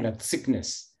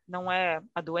sickness. Não é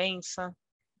a doença.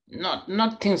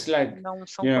 Not things like, não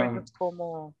são coisas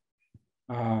como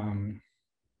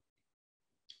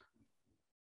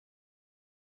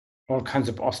all kinds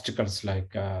of obstacles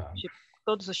like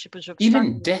todos os tipos de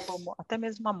obstáculos, como até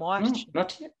mesmo a morte. No,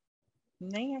 not here.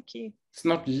 Nem aqui. It's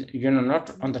not, you know,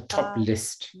 not on the top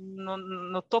list.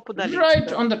 No topo da lista.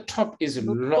 Right on the top is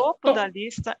no topo da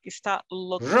lista está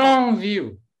wrong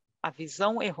view. A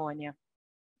visão errônea.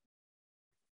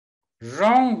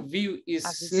 Wrong view is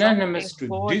synonymous to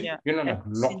do, you know, like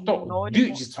lokto.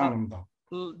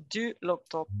 Du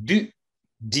lokto. Du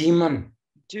demon.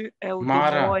 Du é o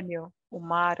demônio, o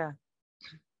Mara.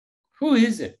 Who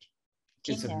is it?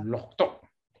 It's a lokto.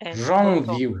 Wrong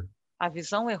view. A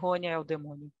visão errônea é o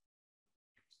demônio.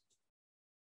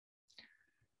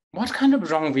 What kind of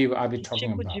wrong view are we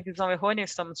talking about? Que tipo de visão errônea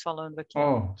estamos falando aqui?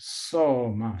 Oh, so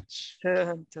much.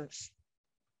 Tantas.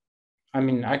 I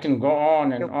mean, I can go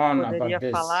on and on about this. Eu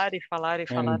poderia falar e falar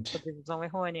sobre visão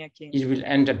errônea aqui. It will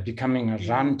end up becoming a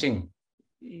ranting.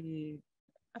 E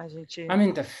a gente I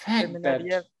mean, the fact that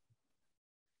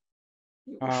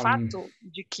o fato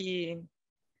de que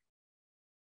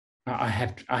I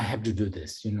have to do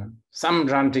this, you know. Some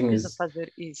ranting is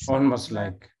almost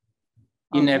like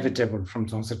inevitable from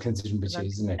Dzongsa Khyentse Rinpoche,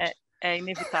 isn't it? É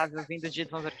inevitável vindo de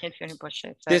Dzongsa Khyentse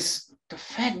Rinpoche. The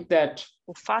fact that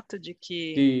o fato de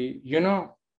que the, you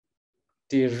know,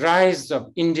 the rise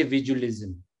of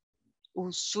individualism.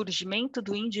 O surgimento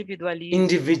do individualismo.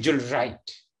 Individual right.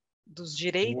 Dos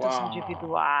direitos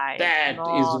individuais. That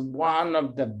is one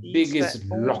of the biggest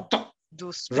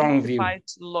dos wrong view.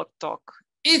 Loktok.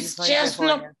 It's just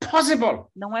not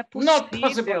possible. Não é possível. Not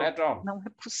possible at all. Não é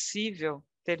possível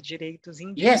ter direitos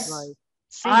individuais. Yes.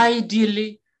 Sim.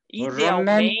 Ideally,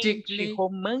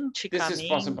 romanticamente,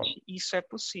 isso é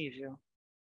possível.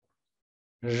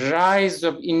 Rise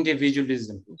of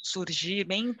individualism. O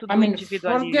surgimento do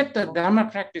individualismo. Forget the Dharma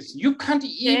practice. You can't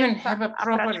even have a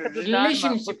proper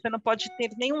relationship. Você não pode ter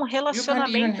nenhum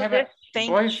relacionamento decente.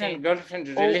 Boyfriend, girlfriend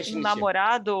relationship. Ou um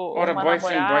namorado, or a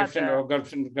boyfriend, boyfriend, or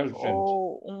girlfriend, girlfriend.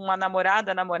 Ou uma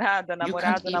namorada, namorada.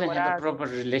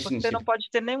 Você não pode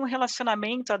ter nenhum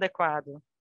relacionamento adequado.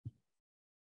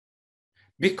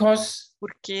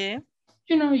 Porque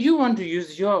you want to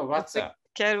use your WhatsApp.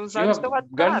 Quer usar o seu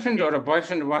WhatsApp. Girlfriend or a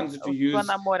boyfriend wants to use sua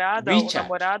namorada ou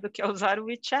namorado quer usar o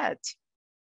WeChat.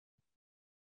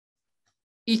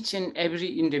 Each and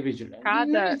every individual.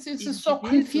 Cada it's so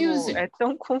confusing. É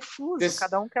tão confuso.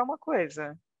 Cada um quer uma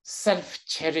coisa.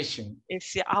 Self-cherishing.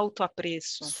 Esse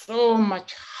autoapreço. So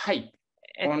much hype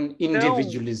on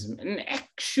individualism and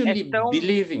actually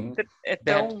believing that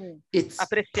it's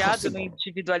apreciado possible. No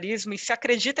individualismo e se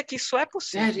acredita que isso é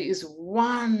possível. That is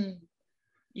one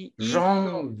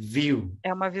wrong view.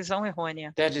 É uma visão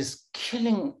errônea. That is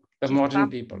killing the modern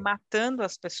people. Matando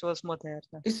as pessoas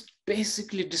modernas. It's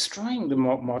basically destroying the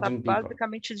modern people.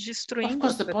 Basicamente destruindo. Of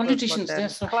course, the politicians they're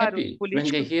so happy when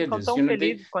they hear this.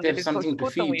 They have something to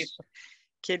feed. Isso,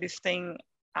 que eles têm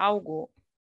algo.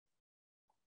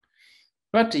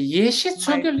 But Yeshe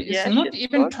Tsogyal is not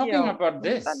even talking about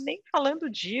this. Não está nem falando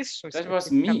disso. That was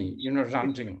me,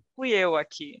 ranting. Fui eu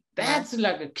aqui. That's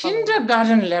like a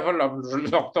kindergarten level of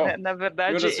Loktok. Na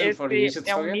verdade, esse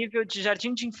é um nível de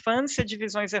jardim de infância de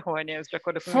visões errôneas, de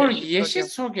acordo com Yeshe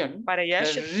Tsogyal. Para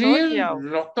Yeshe Tsogyal,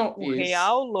 o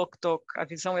real Loktok, a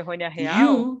visão errônea real,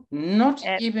 you not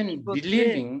even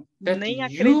believing that nem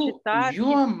acreditar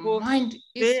your mind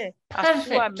is a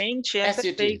sua mente é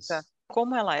perfeita,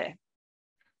 como ela é.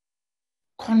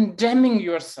 Condemning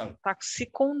yourself. Está se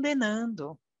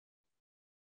condenando.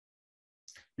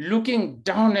 Looking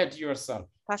down at yourself.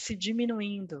 Está se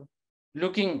diminuindo.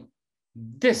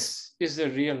 This is the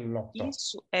real Loktok.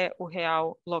 Isso é o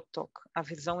real Loktok, a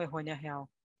visão errônea real.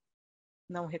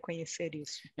 Não reconhecer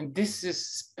isso. And this is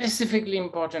specifically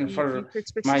important for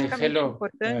my fellow,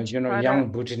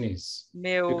 young Bhutanese.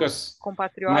 Meus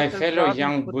compatriotas my fellow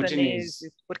young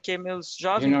bhutaneses, porque meus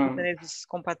jovens bhutaneses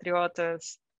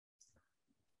compatriotas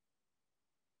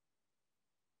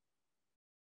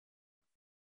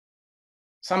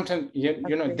sometimes,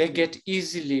 they get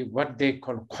easily what they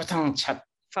call kotang chat.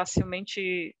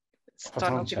 Facilmente se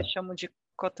tornam o que eles chamam de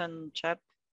kotan chat.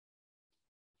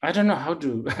 I don't know how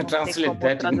to translate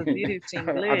that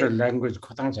in other language.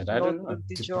 Kotang chat. I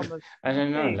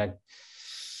don't know. Like,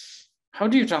 how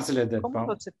do you translate that? Como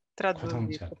você traduz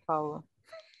isso, Paulo?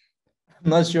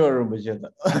 Not sure,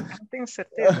 Bajada. Não tenho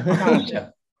certeza. Kotang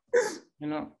chat.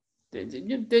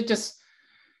 They just.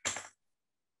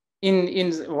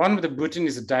 In one of the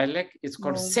Bhutanese dialect, it's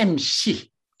called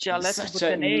Semshi. Such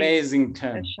an amazing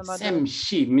term.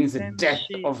 Semshi means the death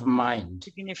of mind.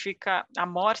 Significa a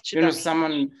morte da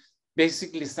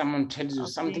mente. Someone tells you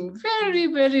something very,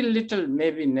 very little,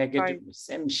 maybe negative.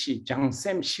 Semshi, jang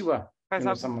semshiwa. Faz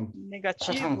algo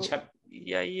negativo.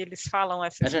 E aí eles falam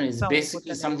essa expressão. It's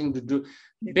basically something to do.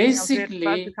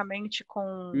 Basically,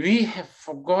 we have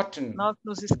forgotten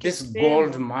this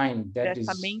gold mine that is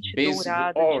basically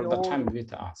all the time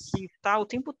with us. Que está o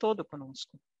tempo todo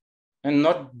conosco. And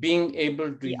not being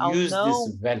able to use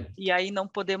this well. E aí não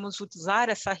podemos usar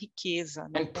essa riqueza.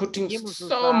 And putting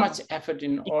so much effort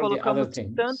in all the other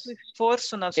things. Tanto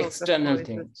esforço nas external outras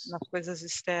coisas, things. nas coisas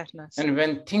externas. And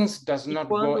when things does not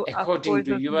go according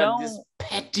to your this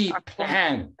petty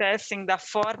plan, acontecem da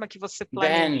forma que você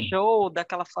planejou,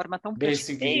 daquela forma tão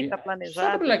perfeita, planejada.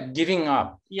 Sort of like giving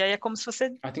up. E aí é como se você.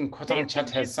 I think Kotang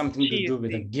Chat has something to do with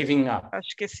the giving up.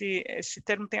 Acho que esse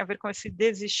termo tem a ver com esse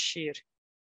desistir.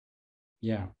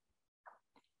 Yeah.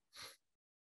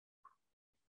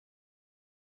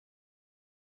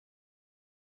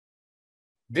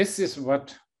 This is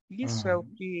what. Isso é o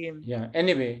que. Yeah.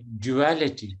 Anyway,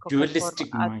 dualistic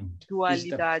mind.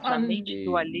 Dualidade, a mente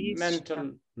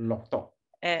dualística.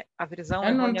 É a visão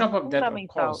errônea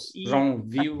fundamental. E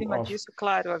acima disso,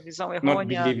 claro, a visão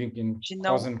errônea de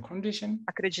não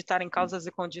acreditar em causas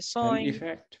e condições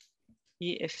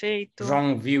e efeito.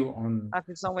 A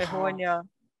visão errônea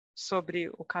sobre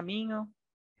o caminho.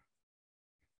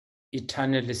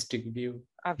 eternalistic view,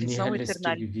 a visão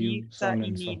nihilistic view, so eternalista on e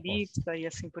and so forth. nihilista e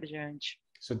assim por diante.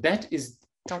 So that is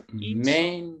Então, the isso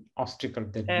main obstacle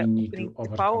that é we o need to principal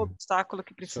overcome. obstáculo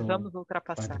que So, precisamos by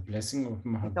ultrapassar. the blessing of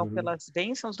Então, Mahaguru, pelas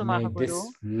bênçãos do may Mahaguru,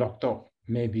 this Loktok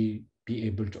maybe be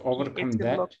able to que overcome esse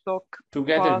that, Loktok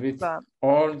together with possa,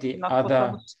 all que the nós other,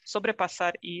 possamos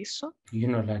sobrepassar isso,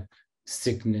 like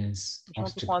sickness,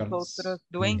 junto com as obstacles, outras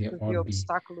may they doenças e all be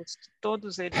obstáculos, que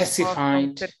todos eles possam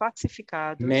pacified, ser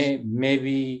pacificados,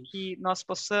 maybe que nós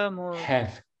possamos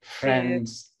have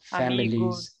friends, amigos,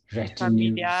 families, retinues,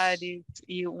 familiares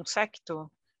e um séquito,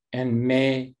 and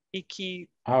may e que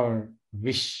our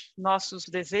wish nossos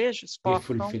desejos be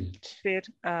possam fulfilled. ser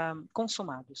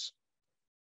consumados.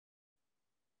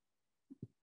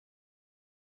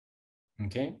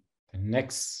 Okay, the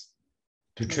next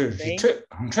bem.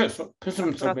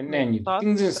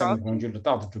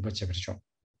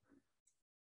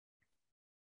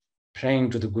 Praying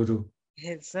to the Guru,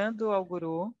 rezando ao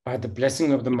Guru, by the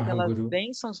blessing of the pelas Mahaguru,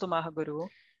 bênçãos do Mahaguru,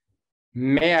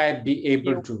 may I be que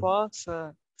able eu to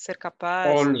possa ser capaz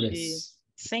de always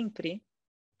sempre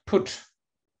put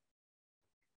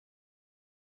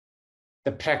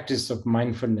the practice of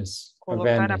mindfulness, colocar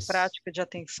a awareness, prática de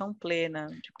atenção plena,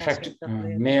 de consciência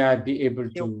plena, may I be able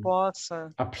que eu to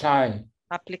possa apply the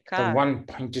aplicar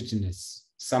one-pointedness,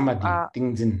 samadhi,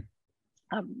 tingzin,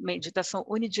 a meditação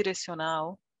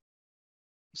unidirecional,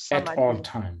 at all samadhi,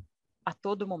 time. a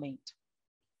todo momento.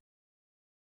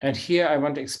 And here I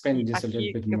want to explain E this a little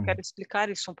aqui bit eu more. quero explicar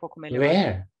isso um pouco melhor.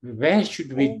 Where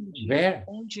should we,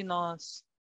 Onde nós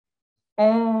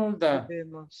all the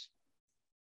devemos,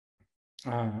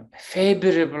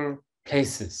 favorable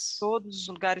places. todos os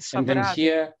lugares And then favoráveis.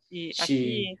 here E she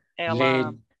aqui ela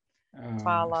laid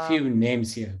fala, few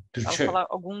names here. ela fala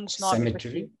alguns nomes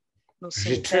Cemetery. aqui. Nos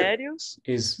cemitérios,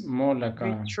 is more like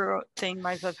tem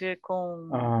mais a ver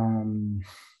com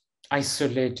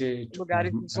isolated,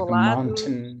 lugares like isolados, a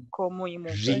mountain, como em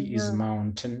is montanhas.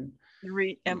 mountain.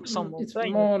 São It's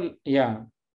montanhas. more, yeah.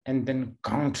 And then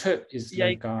Khandro is E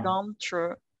aí, like a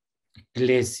Khandro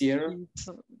glacier.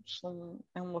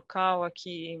 É um local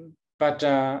aqui. But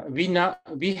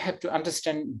we have to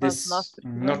understand this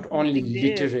not only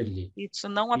literally. Isso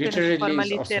não apenas de forma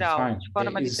literal. De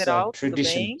forma literal, tudo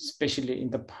bem. Especially in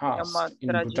the past, é uma in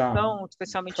tradição, Bhutan,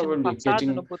 especialmente no passado,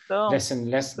 no Butão. less and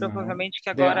less provavelmente now. que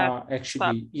agora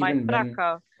está mais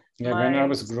fraca. When I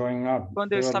was growing up,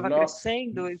 quando eu estava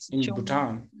crescendo, existia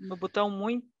Bhutan, no Butão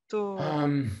muito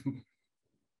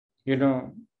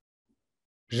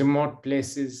remote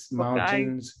places,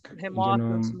 mountains,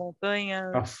 remotas,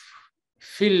 montanhas,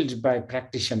 filled by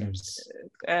practitioners,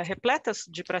 repletas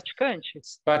de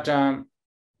praticantes. But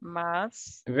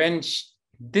mas when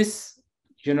this,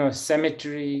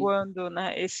 cemetery, quando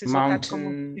esses locais como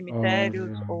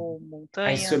cemitérios ou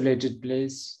montanhas, isolated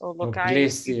place, ou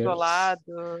locais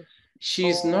isolados,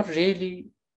 she's not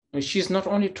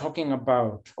only talking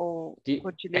about the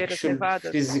actual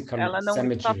physical ela não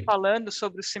cemetery. está falando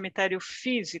sobre o cemitério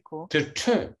físico.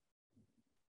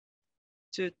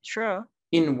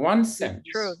 In one sense,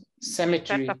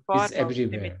 cemetery de certa forma, is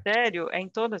everywhere. O cemitério é em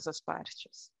todas as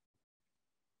partes.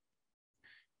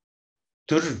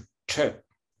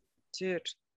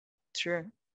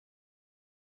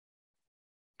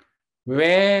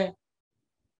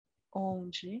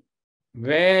 Onde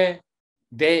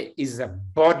there is a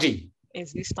body,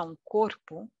 exista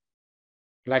corpo,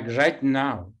 like right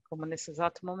now, como nesse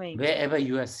exato momento, wherever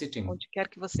you are sitting, onde quer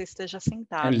que você esteja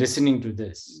sentado, and listening to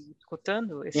this,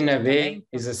 escutando esse in a way,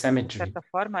 is a cemetery. De certa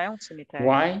forma, é um cemitério.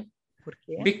 Why? Por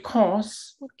quê?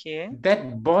 Porque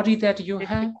that body that you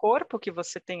esse have, corpo que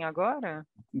você tem agora,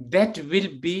 that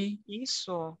will be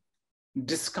isso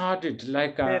discarded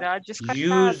like será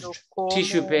used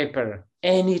tissue paper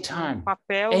anytime,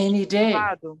 papel any day,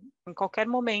 em qualquer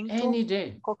momento, any day,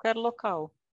 em qualquer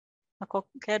local, a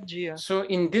qualquer dia. So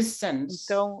in this sense,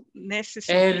 então, nesse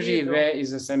sentido, everywhere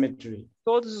is a cemetery.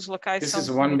 Todos os locais This são is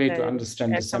one way to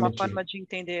understand Essa the é uma cemetery. forma de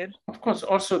entender. Of course,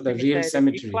 also the real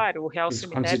cemetery. E claro, o real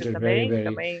cemitério também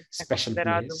é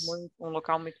considerado um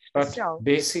local muito especial. But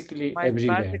basically, mas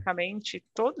everywhere. Basicamente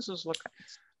todos os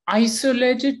locais.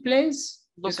 Isolated place.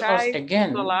 Locais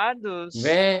isolados,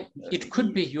 where it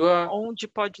could be your, onde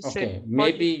pode ser,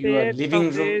 maybe your living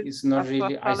room is not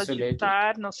really isolated,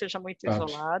 estar não seja muito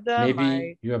isolada,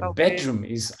 maybe your bedroom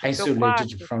is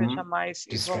isolated from seja mais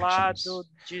isolado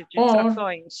de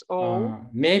distrações, ou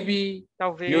maybe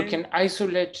talvez you can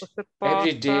isolate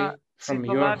every day from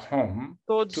your home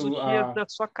todos os dias da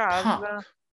sua casa park.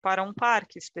 Para um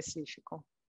parque específico.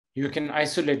 You can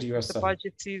isolate yourself. Você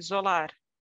pode se isolar.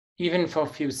 Even for a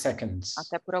few seconds.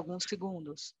 Até por alguns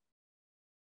segundos.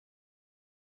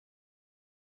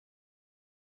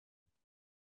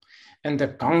 And the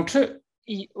counter,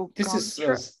 this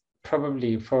is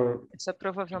probably for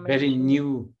very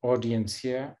new audience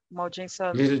here. Uma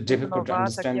audiência little difficult to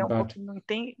novata aqui, understand,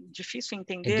 but difícil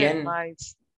entender, again,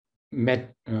 mas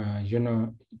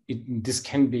this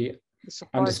can be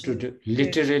understood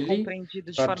literally,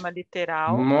 compreendido de but forma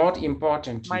literal, more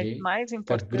importantly, mas mais the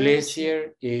importante,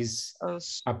 glacier is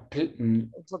os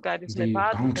lugares the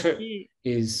nevados counter aqui,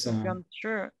 is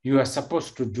Khandro, you are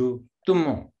supposed to do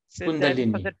tumo, você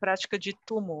kundalini, deve fazer prática de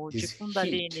tumo, de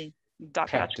kundalini, da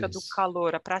prática do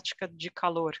calor, a prática de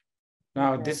calor.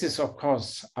 Now, this is, of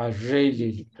course, a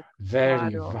really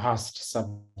very vast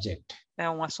subject. É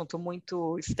assunto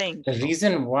muito extenso. The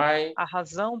reason why a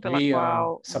razão pela we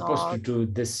qual are supposed to do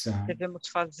this devemos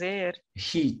fazer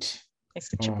heat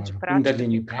esse tipo de prática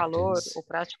de calor ou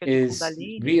prática de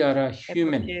Kundalini we are a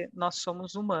human. Porque nós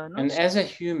somos humanos. And as a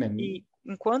human, e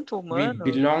enquanto humanos,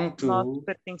 we belong to nós what we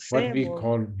pertencemos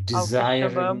call ao que desiring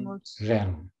chamamos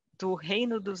realm. Do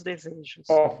reino dos desejos.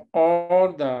 Of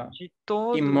all the de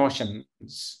todos, emotions,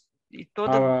 e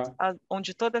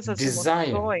onde todas as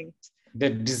desire, emoções,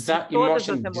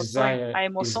 a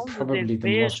emoção do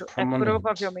desejo é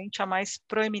provavelmente a mais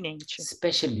proeminente.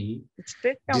 Especialmente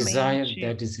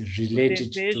that is related o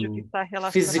desejo que está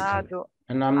relacionado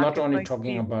and I'm not only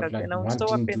talking about like não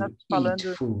estou apenas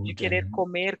falando de querer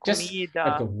comer comida,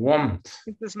 like a warmth,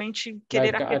 simplesmente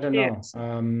querer aquecer-se.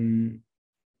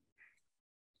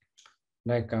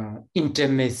 Like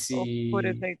intimacy, por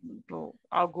exemplo,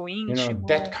 algo íntimo,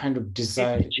 that kind of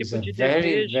desire is a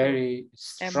very, very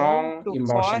strong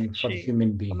emotion for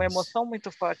human beings. Uma emoção muito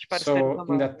forte para seres humanos.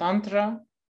 In the Tantra,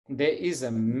 there is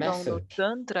a method no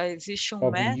Tantra existe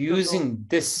método using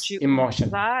this de emotion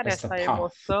usar as essa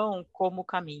emoção como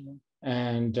caminho.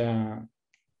 And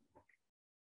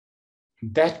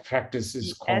that practice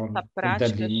is called essa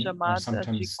prática Kundalini, chamada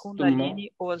de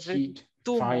Kundalini, ou às vezes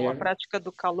Tumo, a prática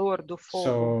do calor, do fogo.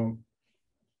 So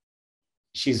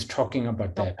she's talking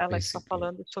about that. Ela está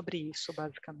falando sobre isso,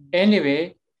 basicamente.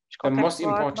 Anyway, the most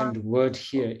forma, important word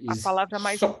here is a palavra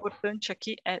mais sok, importante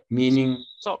aqui é meaning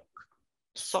sok,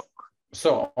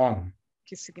 so on,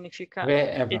 que significa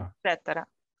wherever, etc.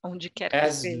 Onde quer que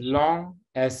as seja. long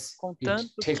as Contanto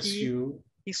it takes que you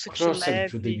isso te closer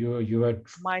to your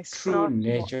mais true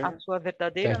nature, à sua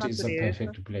verdadeira that is a natureza.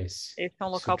 perfect place. Esse é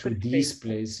local So to perfeito. these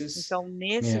places, então,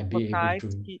 nesses locais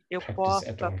que eu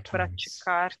possa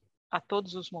praticar a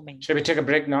todos os momentos. Shall we take a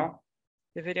break now?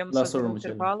 Deveríamos fazer um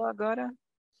intervalo agora?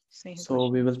 So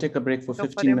we will take a break for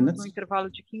 15 faremos minutes. Um intervalo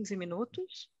de 15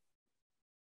 minutos.